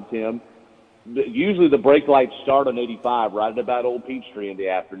ride home, Tim, usually the brake lights start on 85 right at about Old Peachtree in the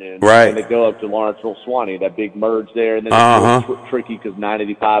afternoon, right? And they go up to Lawrenceville, Swanee, that big merge there, and then it's really tricky because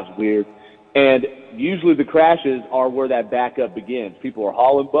 985 is weird. And usually the crashes are where that backup begins. People are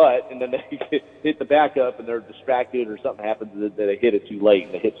hauling butt, and then they hit the backup, and they're distracted, or something happens that they hit it too late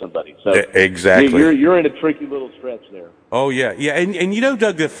and they hit somebody. So exactly, you're in a tricky little stretch there. Oh yeah, yeah, and you know,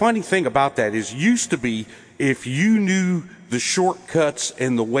 Doug, the funny thing about that is, used to be if you knew the shortcuts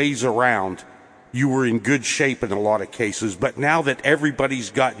and the ways around, you were in good shape in a lot of cases. But now that everybody's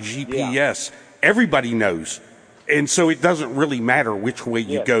got GPS, everybody knows. And so it doesn't really matter which way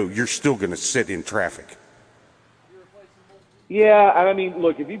you go. You're still going to sit in traffic. Yeah, I mean,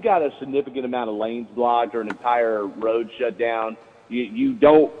 look, if you've got a significant amount of lanes blocked or an entire road shut down, you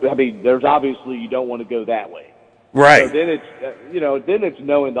don't, I mean, there's obviously you don't want to go that way. Right. So then it's, then it's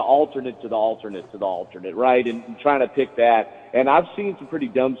knowing the alternate to the alternate to the alternate, right? And trying to pick that. And I've seen some pretty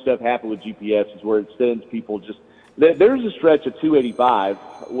dumb stuff happen with GPSs where it sends people just, there's a stretch of 285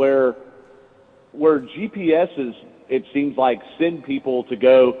 where GPSs, it seems like, send people to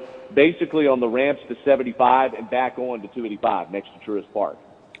go basically on the ramps to 75 and back on to 285 next to Truist Park.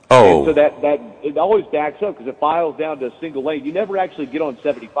 Oh. And so that it always backs up because it files down to a single lane. You never actually get on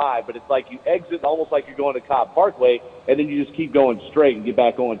 75, but it's like you exit almost like you're going to Cobb Parkway, and then you just keep going straight and get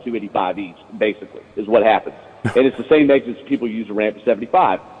back on 285 East, basically, is what happens. And it's the same exits people use a ramp to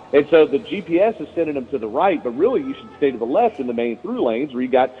 75. And so the GPS is sending them to the right, but really you should stay to the left in the main through lanes where you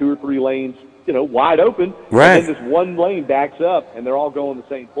got 2 or 3 lanes, wide open. Right. And then this one lane backs up, and they're all going the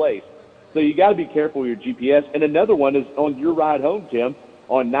same place. So you got to be careful with your GPS. And another one is on your ride home, Tim,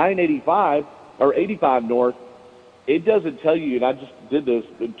 on 985 or 85 North, it doesn't tell you, and I just did this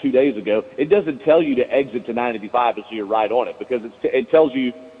 2 days ago, it doesn't tell you to exit to 985 as you're right on it because it tells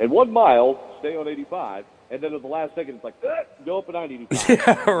you in 1 mile, stay on 85. And then at the last second, it's like, go up to 985.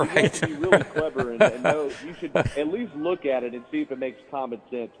 Yeah, right. You have to be really clever and know you should at least look at it and see if it makes common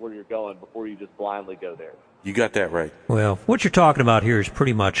sense where you're going before you just blindly go there. You got that right. Well, what you're talking about here is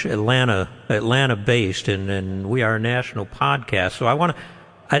pretty much Atlanta-based, and we are a national podcast. So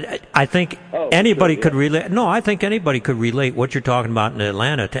I think anybody could relate. No, I think anybody could relate what you're talking about in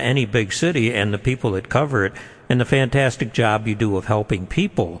Atlanta to any big city and the people that cover it and the fantastic job you do of helping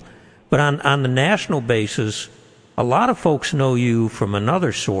people. But on the national basis, a lot of folks know you from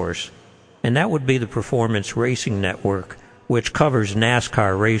another source, and that would be the Performance Racing Network, which covers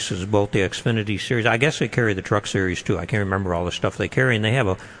NASCAR races, both the Xfinity Series. I guess they carry the Truck Series, too. I can't remember all the stuff they carry, and they have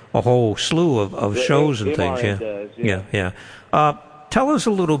a whole slew of shows and things. Yeah. Tell us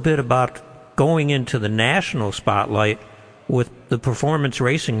a little bit about going into the national spotlight with the Performance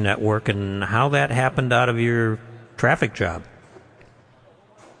Racing Network and how that happened out of your traffic job.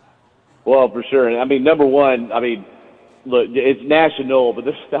 Well, for sure. And I mean, number one, look, it's national, but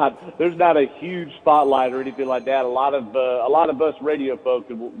there's not a huge spotlight or anything like that. A lot of us radio folk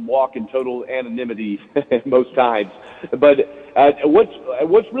can walk in total anonymity most times. But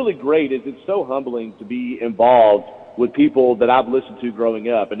what's really great is it's so humbling to be involved with people that I've listened to growing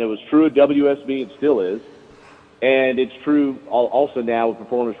up, and it was true at WSB and still is. And it's true also now with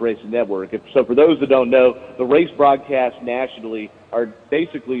Performance Racing Network. So for those that don't know, the race broadcasts nationally are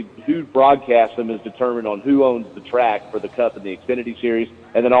basically who broadcasts them is determined on who owns the track for the Cup and the Xfinity Series,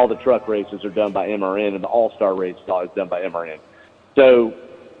 and then all the truck races are done by MRN, and the All-Star race is done by MRN. So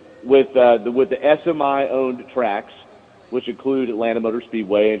with the SMI-owned tracks, which include Atlanta Motor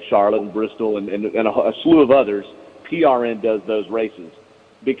Speedway and Charlotte and Bristol and a slew of others, PRN does those races.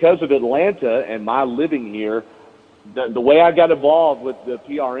 Because of Atlanta and my living here, the way I got involved with the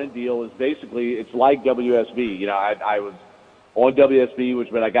PRN deal is basically it's like WSB. I was on WSB, which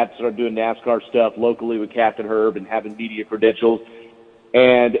meant I got to start doing NASCAR stuff locally with Captain Herb and having media credentials.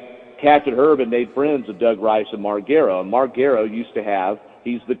 And Captain Herb had made friends of Doug Rice and Mark Garrow. And Mark Garrow used to have,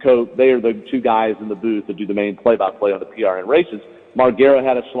 they are the two guys in the booth that do the main play-by-play on the PRN races. Mark Garrow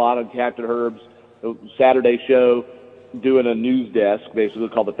had a slot on Captain Herb's Saturday show, doing a news desk, basically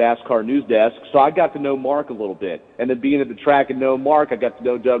called the Fast Car News Desk. So I got to know Mark a little bit. And then being at the track and knowing Mark, I got to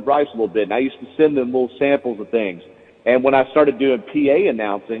know Doug Rice a little bit. And I used to send them little samples of things. And when I started doing PA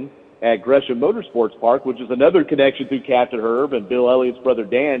announcing at Gresham Motorsports Park, which is another connection through Captain Herb and Bill Elliott's brother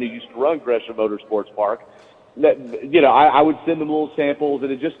Dan, who used to run Gresham Motorsports Park, I would send them little samples,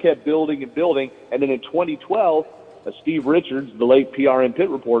 and it just kept building and building. And then in 2012, Steve Richards, the late PRN pit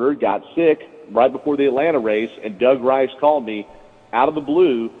reporter, got sick right before the Atlanta race, and Doug Rice called me out of the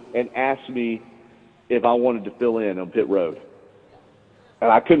blue and asked me if I wanted to fill in on pit road.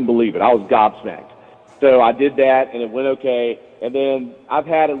 And I couldn't believe it. I was gobsmacked. So I did that, and it went okay. And then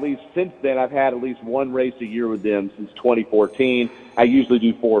since then, I've had at least one race a year with them since 2014. I usually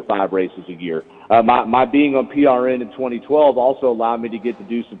do 4 or 5 races a year. My being on PRN in 2012 also allowed me to get to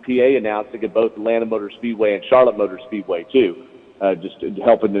do some PA announcing at both Atlanta Motor Speedway and Charlotte Motor Speedway too, just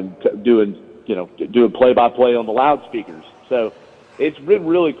helping them doing play-by-play on the loudspeakers. So it's been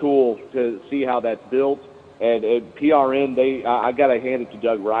really cool to see how that's built. And at PRN, I got to hand it to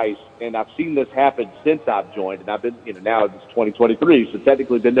Doug Rice, and I've seen this happen since I've joined, and I've been, now it's 2023, so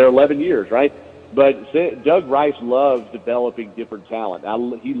technically been there 11 years, right? But Doug Rice loves developing different talent.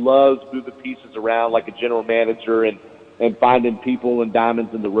 He loves moving pieces around like a general manager and finding people and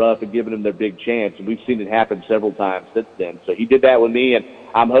diamonds in the rough and giving them their big chance. And we've seen it happen several times since then. So he did that with me, and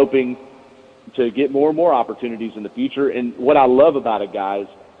I'm hoping to get more and more opportunities in the future. And what I love about it, guys,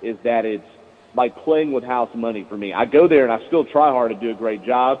 is that it's like playing with house money for me. I go there, and I still try hard to do a great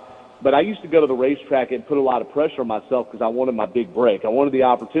job. But I used to go to the racetrack and put a lot of pressure on myself because I wanted my big break. I wanted the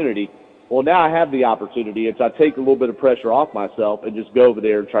opportunity. Well, now I have the opportunity. I take a little bit of pressure off myself and just go over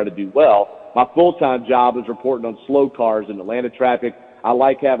there and try to do well. My full-time job is reporting on slow cars in Atlanta traffic. I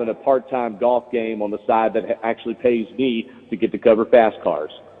like having a part-time golf game on the side that actually pays me to get to cover fast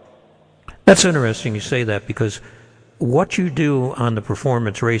cars. That's interesting you say that, because what you do on the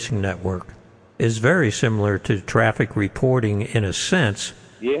Performance Racing Network is very similar to traffic reporting in a sense.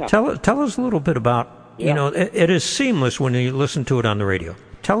 Yeah. Tell us a little bit about, it is seamless when you listen to it on the radio.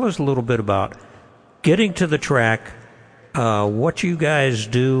 Tell us a little bit about getting to the track, what you guys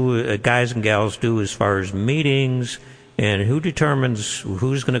do, guys and gals do as far as meetings, and who determines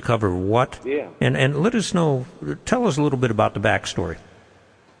who's going to cover what. Yeah. And let us know, tell us a little bit about the backstory.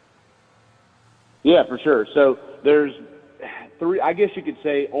 Yeah, for sure. So there's three, I guess you could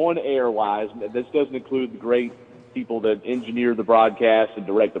say, on-air-wise, this doesn't include the great people that engineer the broadcast and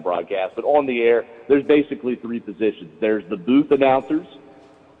direct the broadcast, but on the air, there's basically three positions. There's the booth announcers,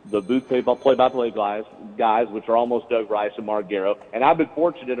 the booth play-by-play guys, which are almost Doug Rice and Mark Garrow, and I've been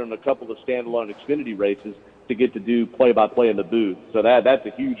fortunate on a couple of standalone Xfinity races to get to do play-by-play in the booth, so that's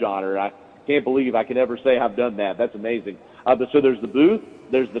a huge honor. I can't believe I can ever say I've done that. That's amazing. So there's the booth,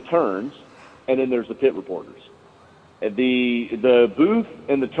 there's the turns, and then there's the pit reporters. The booth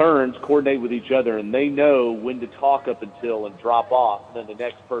and the turns coordinate with each other, and they know when to talk up until and drop off, and then the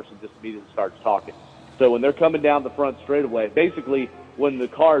next person just immediately starts talking. So when they're coming down the front straightaway, basically when the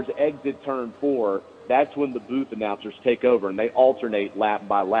cars exit turn 4, that's when the booth announcers take over, and they alternate lap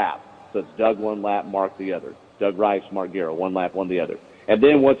by lap. So it's Doug one lap, Mark the other. Doug Rice, Mark Garrow, one lap, one the other. And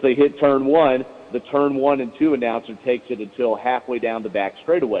then once they hit turn 1, the turn 1 and 2 announcer takes it until halfway down the back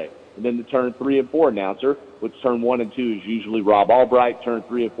straightaway. And then the turn 3 and 4 announcer, which turn 1 and 2 is usually Rob Albright, turn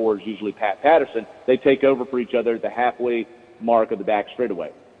 3 and 4 is usually Pat Patterson. They take over for each other at the halfway mark of the back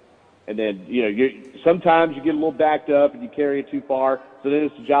straightaway. And then, sometimes you get a little backed up and you carry it too far, so then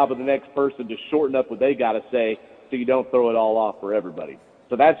it's the job of the next person to shorten up what they got to say so you don't throw it all off for everybody.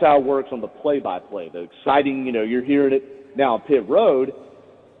 So that's how it works on the play-by-play. The exciting, you're hearing it. Now on pit road,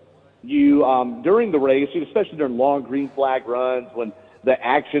 you during the race, especially during long green flag runs when the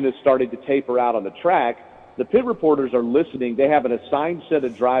action is starting to taper out on the track, the pit reporters are listening. They have an assigned set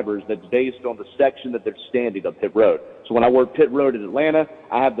of drivers that's based on the section that they're standing on pit road. So when I work pit road in Atlanta,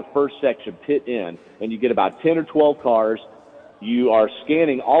 I have the first section, pit in, and you get about 10 or 12 cars. You are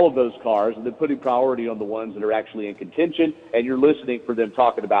scanning all of those cars and then putting priority on the ones that are actually in contention, and you're listening for them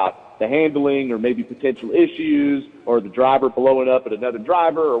talking about the handling or maybe potential issues or the driver blowing up at another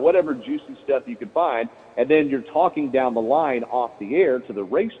driver or whatever juicy stuff you can find. And then you're talking down the line off the air to the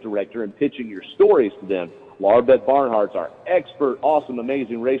race director and pitching your stories to them. Laura Beth Barnhart's our expert, awesome,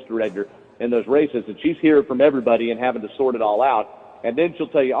 amazing race director in those races, and she's hearing from everybody and having to sort it all out. And then she'll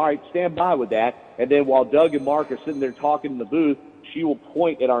tell you, all right, stand by with that. And then while Doug and Mark are sitting there talking in the booth, she will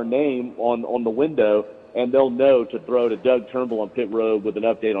point at our name on the window, and they'll know to throw to Doug Turnbull on pit road with an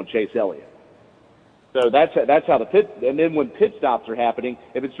update on Chase Elliott. So that's how the pit. And then when pit stops are happening,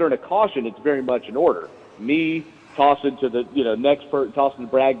 if it's during a caution, it's very much in order. Me tossing to the next person, tossing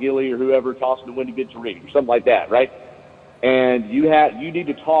to Brad Gilley or whoever, tossing to Wendy Venturini or something like that, right? And you need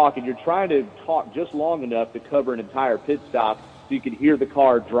to talk, and you're trying to talk just long enough to cover an entire pit stop so you can hear the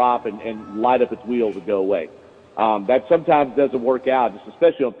car drop and light up its wheels and go away. That sometimes doesn't work out, just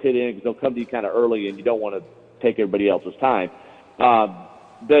especially on pit in, because they'll come to you kind of early and you don't want to take everybody else's time.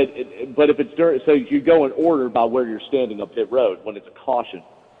 But if it's so you go in order by where you're standing on pit road when it's a caution.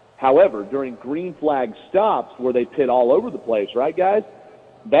 However, during green flag stops where they pit all over the place, right, guys?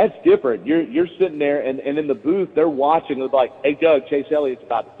 That's different. You're sitting there, and in the booth, they're watching. They're like, hey, Doug, Chase Elliott's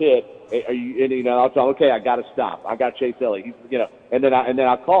about to pit. Are you? And I'll tell them, okay, I got to stop. I got Chase Elliott. And then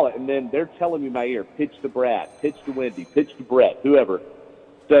I call it, and then they're telling me in my ear, pitch to Brad, pitch to Wendy, pitch to Brett, whoever.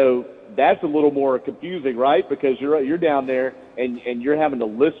 So that's a little more confusing, right? Because you're down there and you're having to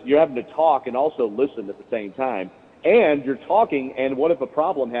listen, you're having to talk and also listen at the same time. And you're talking, and what if a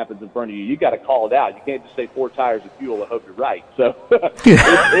problem happens in front of you? You got to call it out. You can't just say 4 tires of fuel. I hope you're right. So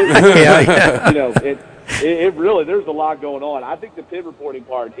it really, there's a lot going on. I think the pit reporting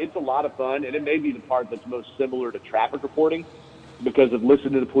part, it's a lot of fun, and it may be the part that's most similar to traffic reporting because of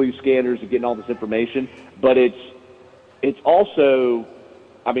listening to the police scanners and getting all this information. But it's also,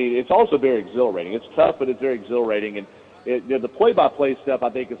 I mean, it's also very exhilarating. It's tough, but it's very exhilarating. And the play-by-play stuff, I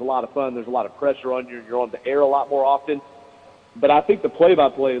think, is a lot of fun. There's a lot of pressure on you. You're on the air a lot more often. But I think the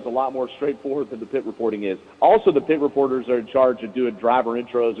play-by-play is a lot more straightforward than the pit reporting is. Also, the pit reporters are in charge of doing driver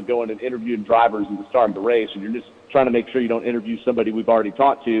intros and going and interviewing drivers at the start of the race, and you're just trying to make sure you don't interview somebody we've already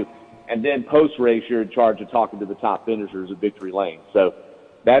talked to. And then post-race, you're in charge of talking to the top finishers at victory lane. So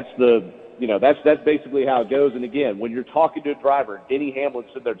that's that's basically how it goes. And again, when you're talking to a driver, Denny Hamlin's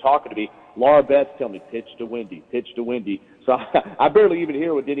sitting there talking to me, Laura Beth's telling me, pitch to Wendy. So I barely even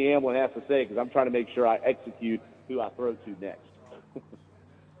hear what Denny Hamlin has to say because I'm trying to make sure I execute who I throw to next.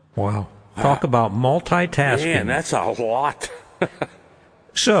 Wow. Talk about multitasking. Man, that's a lot.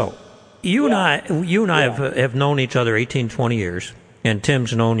 So, you and I have known each other 18, 20 years, and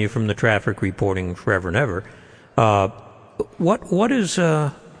Tim's known you from the traffic reporting forever and ever. What does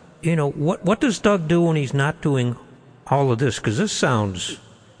Doug do when he's not doing all of this? Because this sounds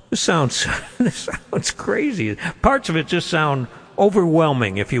crazy. Parts of it just sound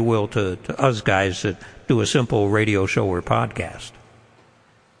overwhelming, if you will, to us guys that do a simple radio show or podcast.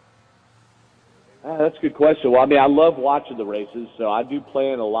 That's a good question. Well, I mean, I love watching the races, so I do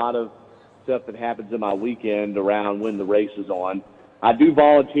plan a lot of stuff that happens in my weekend around when the race is on. I do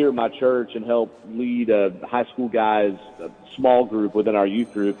volunteer at my church and help lead a high school guys small group within our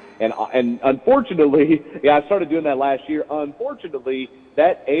youth group. And unfortunately, I started doing that last year. Unfortunately,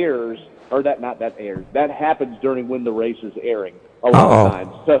 that happens during when the race is airing a lot of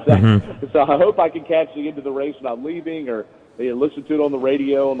times. So I hope I can catch the end of the race when I'm leaving, or listen to it on the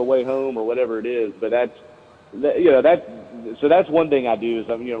radio on the way home, or whatever it is. But that's one thing I do is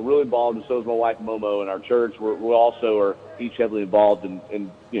I'm really involved, and so is my wife Momo in our church. We also are each heavily involved in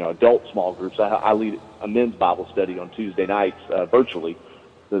adult small groups. I lead a men's Bible study on Tuesday nights virtually,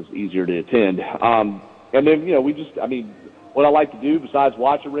 so it's easier to attend. And then what I like to do besides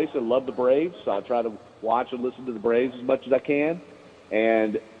watch a race, I love the Braves, so I try to watch and listen to the Braves as much as I can.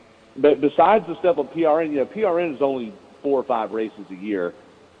 But besides the stuff on PRN, PRN is only 4 or 5 races a year.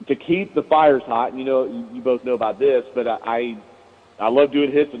 To keep the fires hot, you both know about this, but I love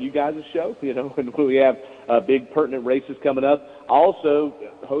doing hits on you guys' show, and when we have big pertinent races coming up. I also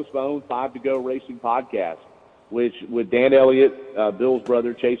host my own 5 to Go Racing podcast, which with Dan Elliott, Bill's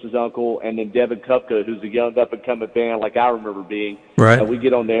brother, Chase's uncle, and then Devin Kupka, who's a young up-and-coming fan like I remember being. Right. We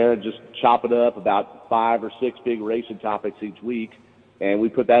get on there and just chop it up about 5 or 6 big racing topics each week. And we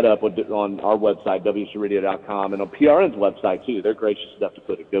put that up on our website, WSURadio.com, and on PRN's website, too. They're gracious enough to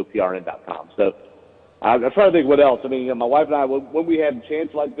put it, GoPRN.com. So I'm trying to think what else. I mean, my wife and I, when we had a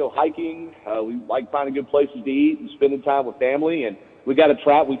chance, like to go hiking. We like finding good places to eat and spending time with family. And we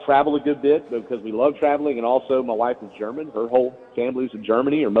travel a good bit because we love traveling. And also, my wife is German. Her whole family's in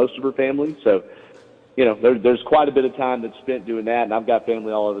Germany, or most of her family. So, there's quite a bit of time that's spent doing that. And I've got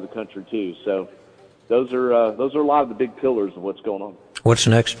family all over the country, too. So those are a lot of the big pillars of what's going on. What's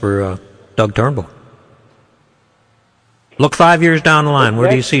next for Doug Turnbull? Look 5 years down the line. Where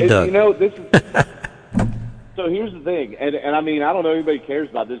do you see Doug? This is so here's the thing, and I mean, I don't know if anybody cares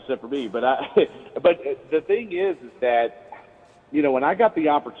about this except for me, but the thing is that when I got the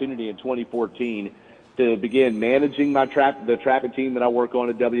opportunity in 2014 to begin managing the traffic team that I work on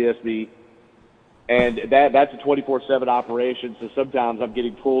at WSB, and that's a 24/7 operation. So sometimes I'm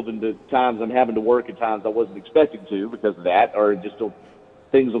getting pulled into times I'm having to work at times I wasn't expecting to because of that, or just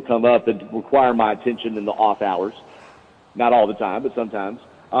things will come up that require my attention in the off hours. Not all the time, but sometimes.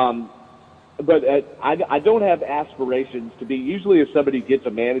 But I don't have aspirations to be. Usually, if somebody gets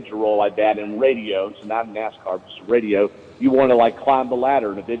a manager role like that in radio, so not in NASCAR, but just radio, you want to climb the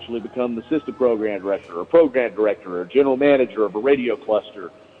ladder and eventually become the assistant program director, or program director, or general manager of a radio cluster.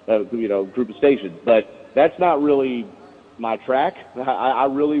 Group of stations, but that's not really my track. I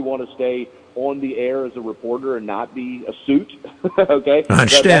really want to stay on the air as a reporter and not be a suit. Okay, I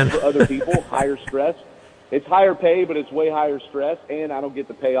understand. That's for other people, higher stress. It's higher pay, but it's way higher stress, and I don't get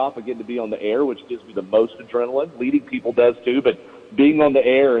the payoff of getting to be on the air, which gives me the most adrenaline. Leading people does too, but being on the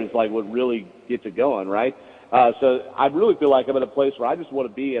air is what really gets it going, right? So I really feel like I'm at a place where I just want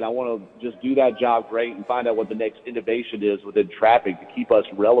to be, and I want to just do that job great and find out what the next innovation is within traffic to keep us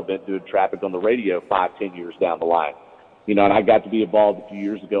relevant doing traffic on the radio 5-10 years down the line. And I got to be involved a few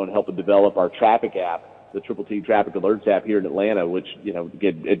years ago in helping develop our traffic app, the Triple T Traffic Alerts app here in Atlanta, which,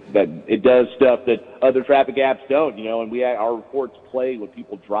 it does stuff that other traffic apps don't, and our reports play when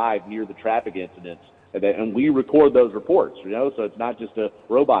people drive near the traffic incidents, and we record those reports, so it's not just a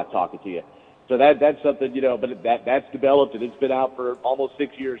robot talking to you. So that's something, but that's developed, and it's been out for almost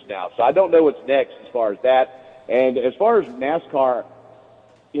 6 years now. So I don't know what's next as far as that. And as far as NASCAR,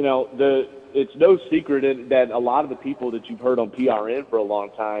 it's no secret that a lot of the people that you've heard on PRN for a long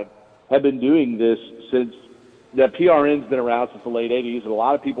time have been doing this since that PRN's been around since the late 80s, and a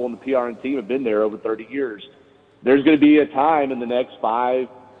lot of people on the PRN team have been there over 30 years. There's going to be a time in the next 5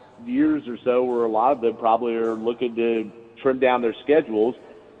 years or so where a lot of them probably are looking to trim down their schedules,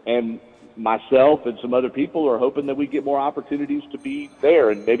 and myself and some other people are hoping that we get more opportunities to be there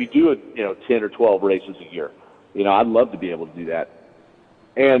and maybe do 10 or 12 races a year. I'd love to be able to do that.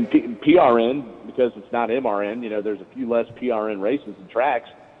 And PRN, because it's not MRN, there's a few less PRN races and tracks,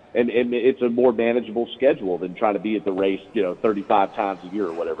 and it's a more manageable schedule than trying to be at the race, 35 times a year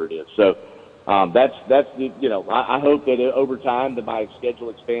or whatever it is. So that's I hope that over time that my schedule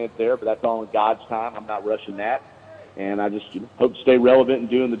expands there, but that's all in God's time. I'm not rushing that. And I just hope to stay relevant and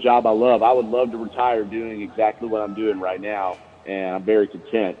doing the job I love. I would love to retire doing exactly what I'm doing right now, and I'm very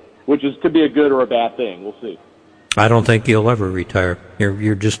content, which could be a good or a bad thing. We'll see. I don't think you'll ever retire.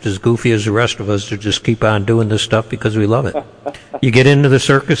 You're just as goofy as the rest of us to just keep on doing this stuff because we love it. You get into the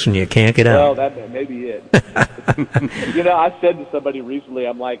circus and you can't get out. Well, that may be it. I said to somebody recently,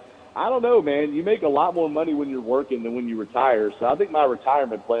 I'm like, I don't know, man. You make a lot more money when you're working than when you retire. So I think my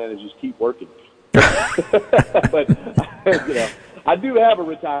retirement plan is just keep working. But I do have a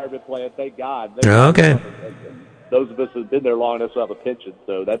retirement plan, thank God. Okay. Those of us who've been there long enough to have a pension,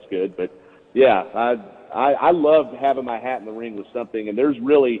 so that's good. But yeah, I love having my hat in the ring with something, and there's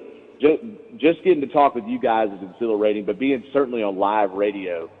really just getting to talk with you guys is exhilarating, but being certainly on live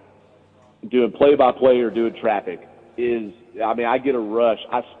radio, doing play-by-play or doing traffic I get a rush.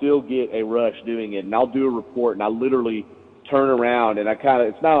 I still get a rush doing it, and I'll do a report, and I literally turn around, and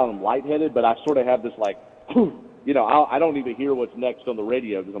it's not I'm lightheaded, but I sort of have this like, I don't even hear what's next on the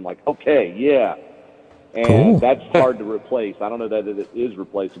radio because I'm like, okay, yeah. And cool. That's hard to replace. I don't know that it is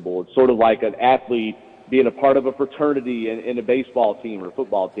replaceable. It's sort of like an athlete being a part of a fraternity in a baseball team or a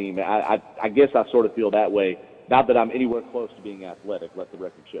football team. I guess I sort of feel that way. Not that I'm anywhere close to being athletic, let the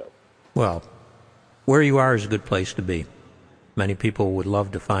record show. Well, where you are is a good place to be. Many people would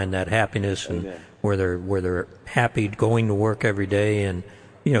love to find that happiness and where they're happy going to work every day and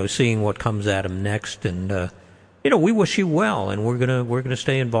seeing what comes at them next. And we wish you well, and we're gonna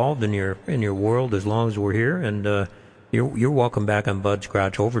stay involved in your world as long as we're here. And you're welcome back on Bud's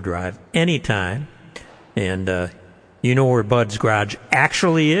Garage Overdrive anytime. And where Bud's Garage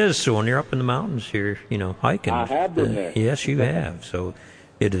actually is. So when you're up in the mountains here, hiking, I have been there. Yes, you have. So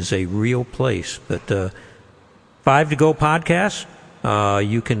it is a real place. But 5 to Go podcast,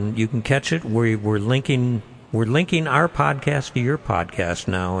 you can catch it. We're linking our podcast to your podcast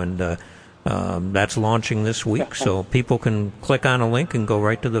now, and that's launching this week. So people can click on a link and go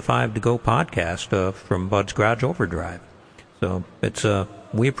right to the 5 to Go podcast from Bud's Garage Overdrive. So it's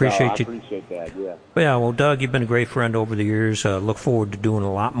we appreciate you. I appreciate that. Yeah. Yeah. Well, Doug, you've been a great friend over the years. Look forward to doing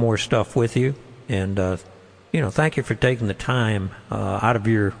a lot more stuff with you, and thank you for taking the time out of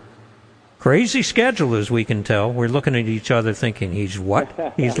your crazy schedule, as we can tell. We're looking at each other thinking, he's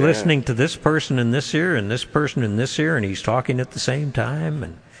what? He's listening to this person in this ear and this person in this ear, and he's talking at the same time.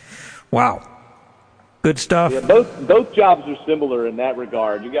 And wow, good stuff. Yeah, both jobs are similar in that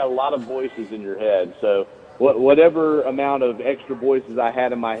regard. You got a lot of voices in your head. So whatever amount of extra voices I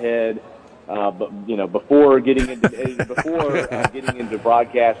had in my head, before getting into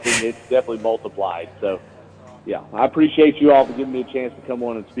broadcasting, it's definitely multiplied. So. Yeah, I appreciate you all for giving me a chance to come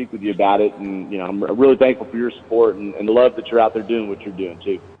on and speak with you about it. And, I'm really thankful for your support and the love that you're out there doing what you're doing,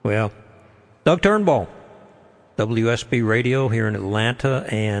 too. Well, Doug Turnbull, WSB Radio here in Atlanta,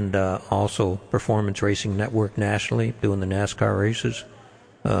 and also Performance Racing Network nationally, doing the NASCAR races.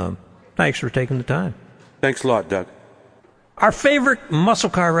 Thanks for taking the time. Thanks a lot, Doug. Our favorite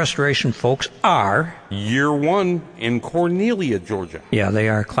muscle car restoration folks are Year One in Cornelia, Georgia. Yeah, they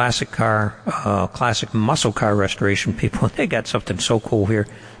are classic muscle car restoration people. They got something so cool here.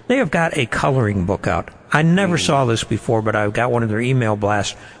 They have got a coloring book out. I never saw this before, but I've got one of their email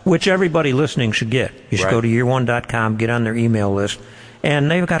blasts, which everybody listening should get. You should go to year1.com, get on their email list,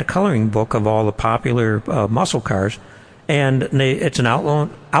 and they've got a coloring book of all the popular muscle cars, and it's an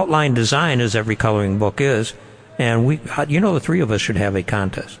outline design, as every coloring book is. And the three of us should have a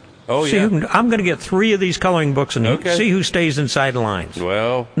contest. Oh, yeah. I'm going to get 3 of these coloring books and see who stays inside the lines.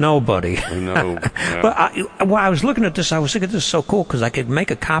 Well. Nobody. No. But I was looking at this, I was thinking this is so cool because I could make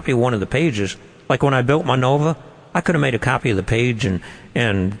a copy of one of the pages. Like when I built my Nova, I could have made a copy of the page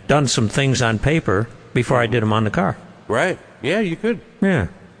and done some things on paper before I did them on the car. Right. Yeah, you could. Yeah.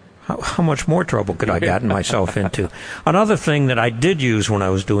 How much more trouble could I have gotten myself into? Another thing that I did use when I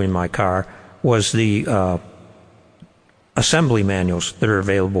was doing my car was the assembly manuals that are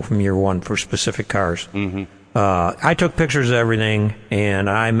available from Year One for specific cars. Mm-hmm. I took pictures of everything, and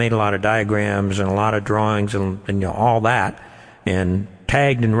I made a lot of diagrams and a lot of drawings and all that, and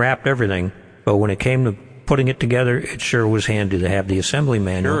tagged and wrapped everything. But when it came to putting it together, it sure was handy to have the assembly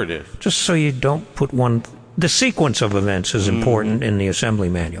manual. Sure it is. Just so you don't put the sequence of events is important in the assembly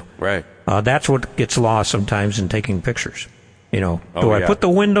manual. Right. That's what gets lost sometimes in taking pictures. Do I put the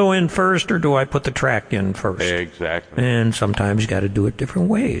window in first or do I put the track in first? Exactly. And sometimes you got to do it different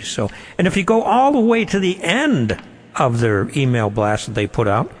ways. And if you go all the way to the end of their email blast that they put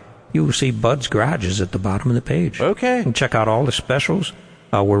out, you will see Bud's Garage is at the bottom of the page. Okay. And check out all the specials.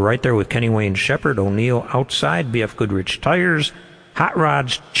 We're right there with Kenny Wayne Shepherd, O'Neill Outside, BF Goodrich Tires, Hot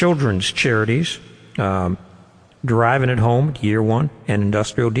Rods Children's Charities, Driving at Home, Year One, and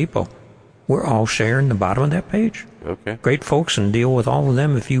Industrial Depot. We're all sharing the bottom of that page. Okay. Great folks, and deal with all of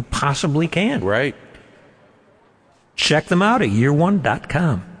them if you possibly can. Right. Check them out at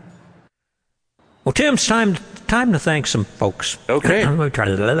year1.com. Well, Tim, it's time to thank some folks. Okay. Let me try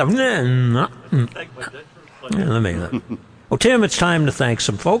to... Well, Tim, it's time to thank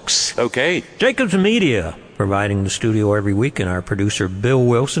some folks. Okay. Jacobs Media, providing the studio every week, and our producer, Bill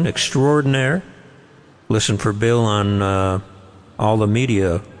Wilson, extraordinaire. Listen for Bill on all the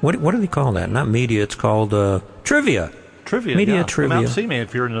media. What do they call that? Not media, it's called trivia. Trivia, media yeah. trivia. Come out and see me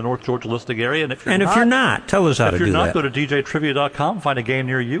if you're in the North Georgia listing area. And if you're not, tell us how to do that. If you're not, go to djtrivia.com, find a game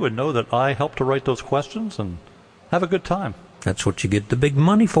near you, and know that I help to write those questions and have a good time. That's what you get the big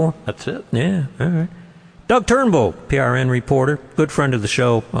money for. That's it. Yeah, all right. Doug Turnbull, PRN reporter, good friend of the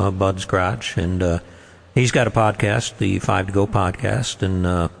show, Bud's Garage, and he's got a podcast, the 5 to Go podcast,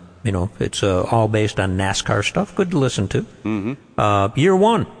 and it's all based on NASCAR stuff. Good to listen to. Mm-hmm. Year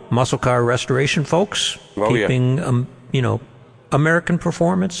One, muscle car restoration, folks. Keeping, American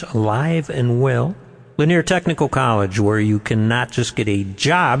performance alive and well. Lanier Technical College, where you can not just get a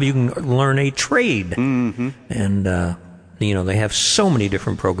job, you can learn a trade. Mm-hmm. And, they have so many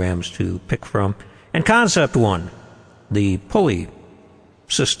different programs to pick from. And Concept One, the pulley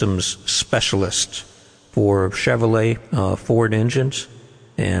systems specialist for Chevrolet, Ford engines.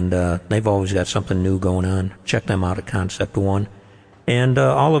 And they've always got something new going on. Check them out at Concept One. And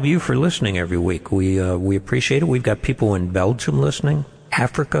all of you for listening every week. We appreciate it. We've got people in Belgium listening,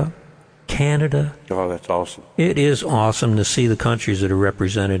 Africa, Canada. Oh, that's awesome. It is awesome to see the countries that are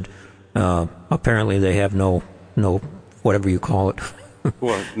represented. Apparently they have no whatever you call it.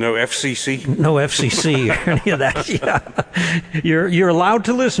 Well, no FCC? No FCC or any of that. Yeah. You're allowed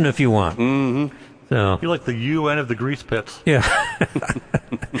to listen if you want. Mm-hmm. So, you're like the UN of the grease pits. Yeah.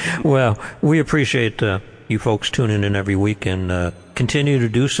 Well, we appreciate you folks tuning in every week and continue to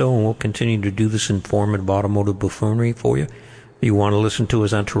do so, and we'll continue to do this informative automotive buffoonery for you. If you want to listen to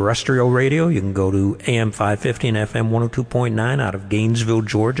us on terrestrial radio, you can go to AM 550 and FM 102.9 out of Gainesville,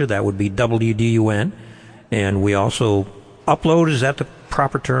 Georgia. That would be WDUN. And we also upload, is that the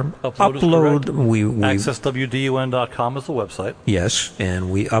proper term? Upload. AccessWDUN.com is the website. Yes,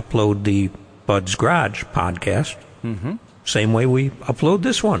 and we upload the Bud's Garage podcast. Mm-hmm. Same way we upload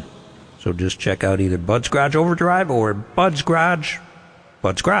this one. So just check out either Bud's Garage Overdrive or Bud's Garage.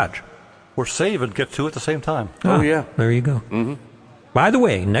 Or save and get to it at the same time. Oh, yeah. There you go. Mm-hmm. By the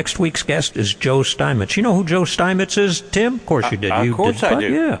way, next week's guest is Joe Steinmetz. You know who Joe Steinmetz is, Tim? Of course you did. Of course I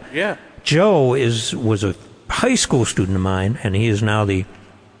do. Yeah. Joe was a high school student of mine, and he is now the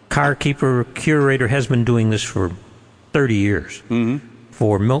car keeper, curator, has been doing this for 30 years. Mm-hmm.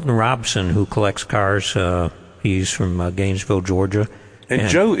 For Milton Robson, who collects cars. He's from Gainesville, Georgia. And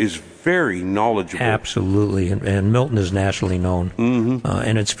Joe is very knowledgeable. Absolutely. And Milton is nationally known. Mm-hmm.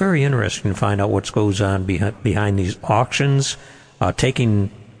 And it's very interesting to find out what goes on behind these auctions,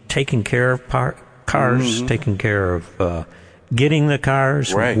 taking care of cars, mm-hmm. taking care of getting the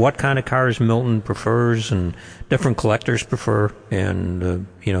cars, right. What kind of cars Milton prefers and different collectors prefer, and,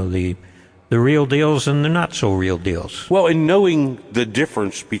 the real deals and the not so real deals. Well, and knowing the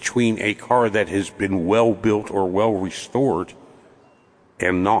difference between a car that has been well built or well restored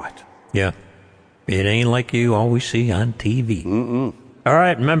and not. Yeah. It ain't like you always see on TV. Mm-mm. All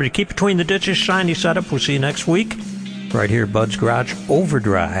right, remember to keep between the ditches, shiny setup. We'll see you next week right here at Bud's Garage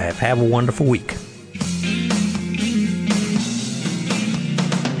Overdrive. Have a wonderful week.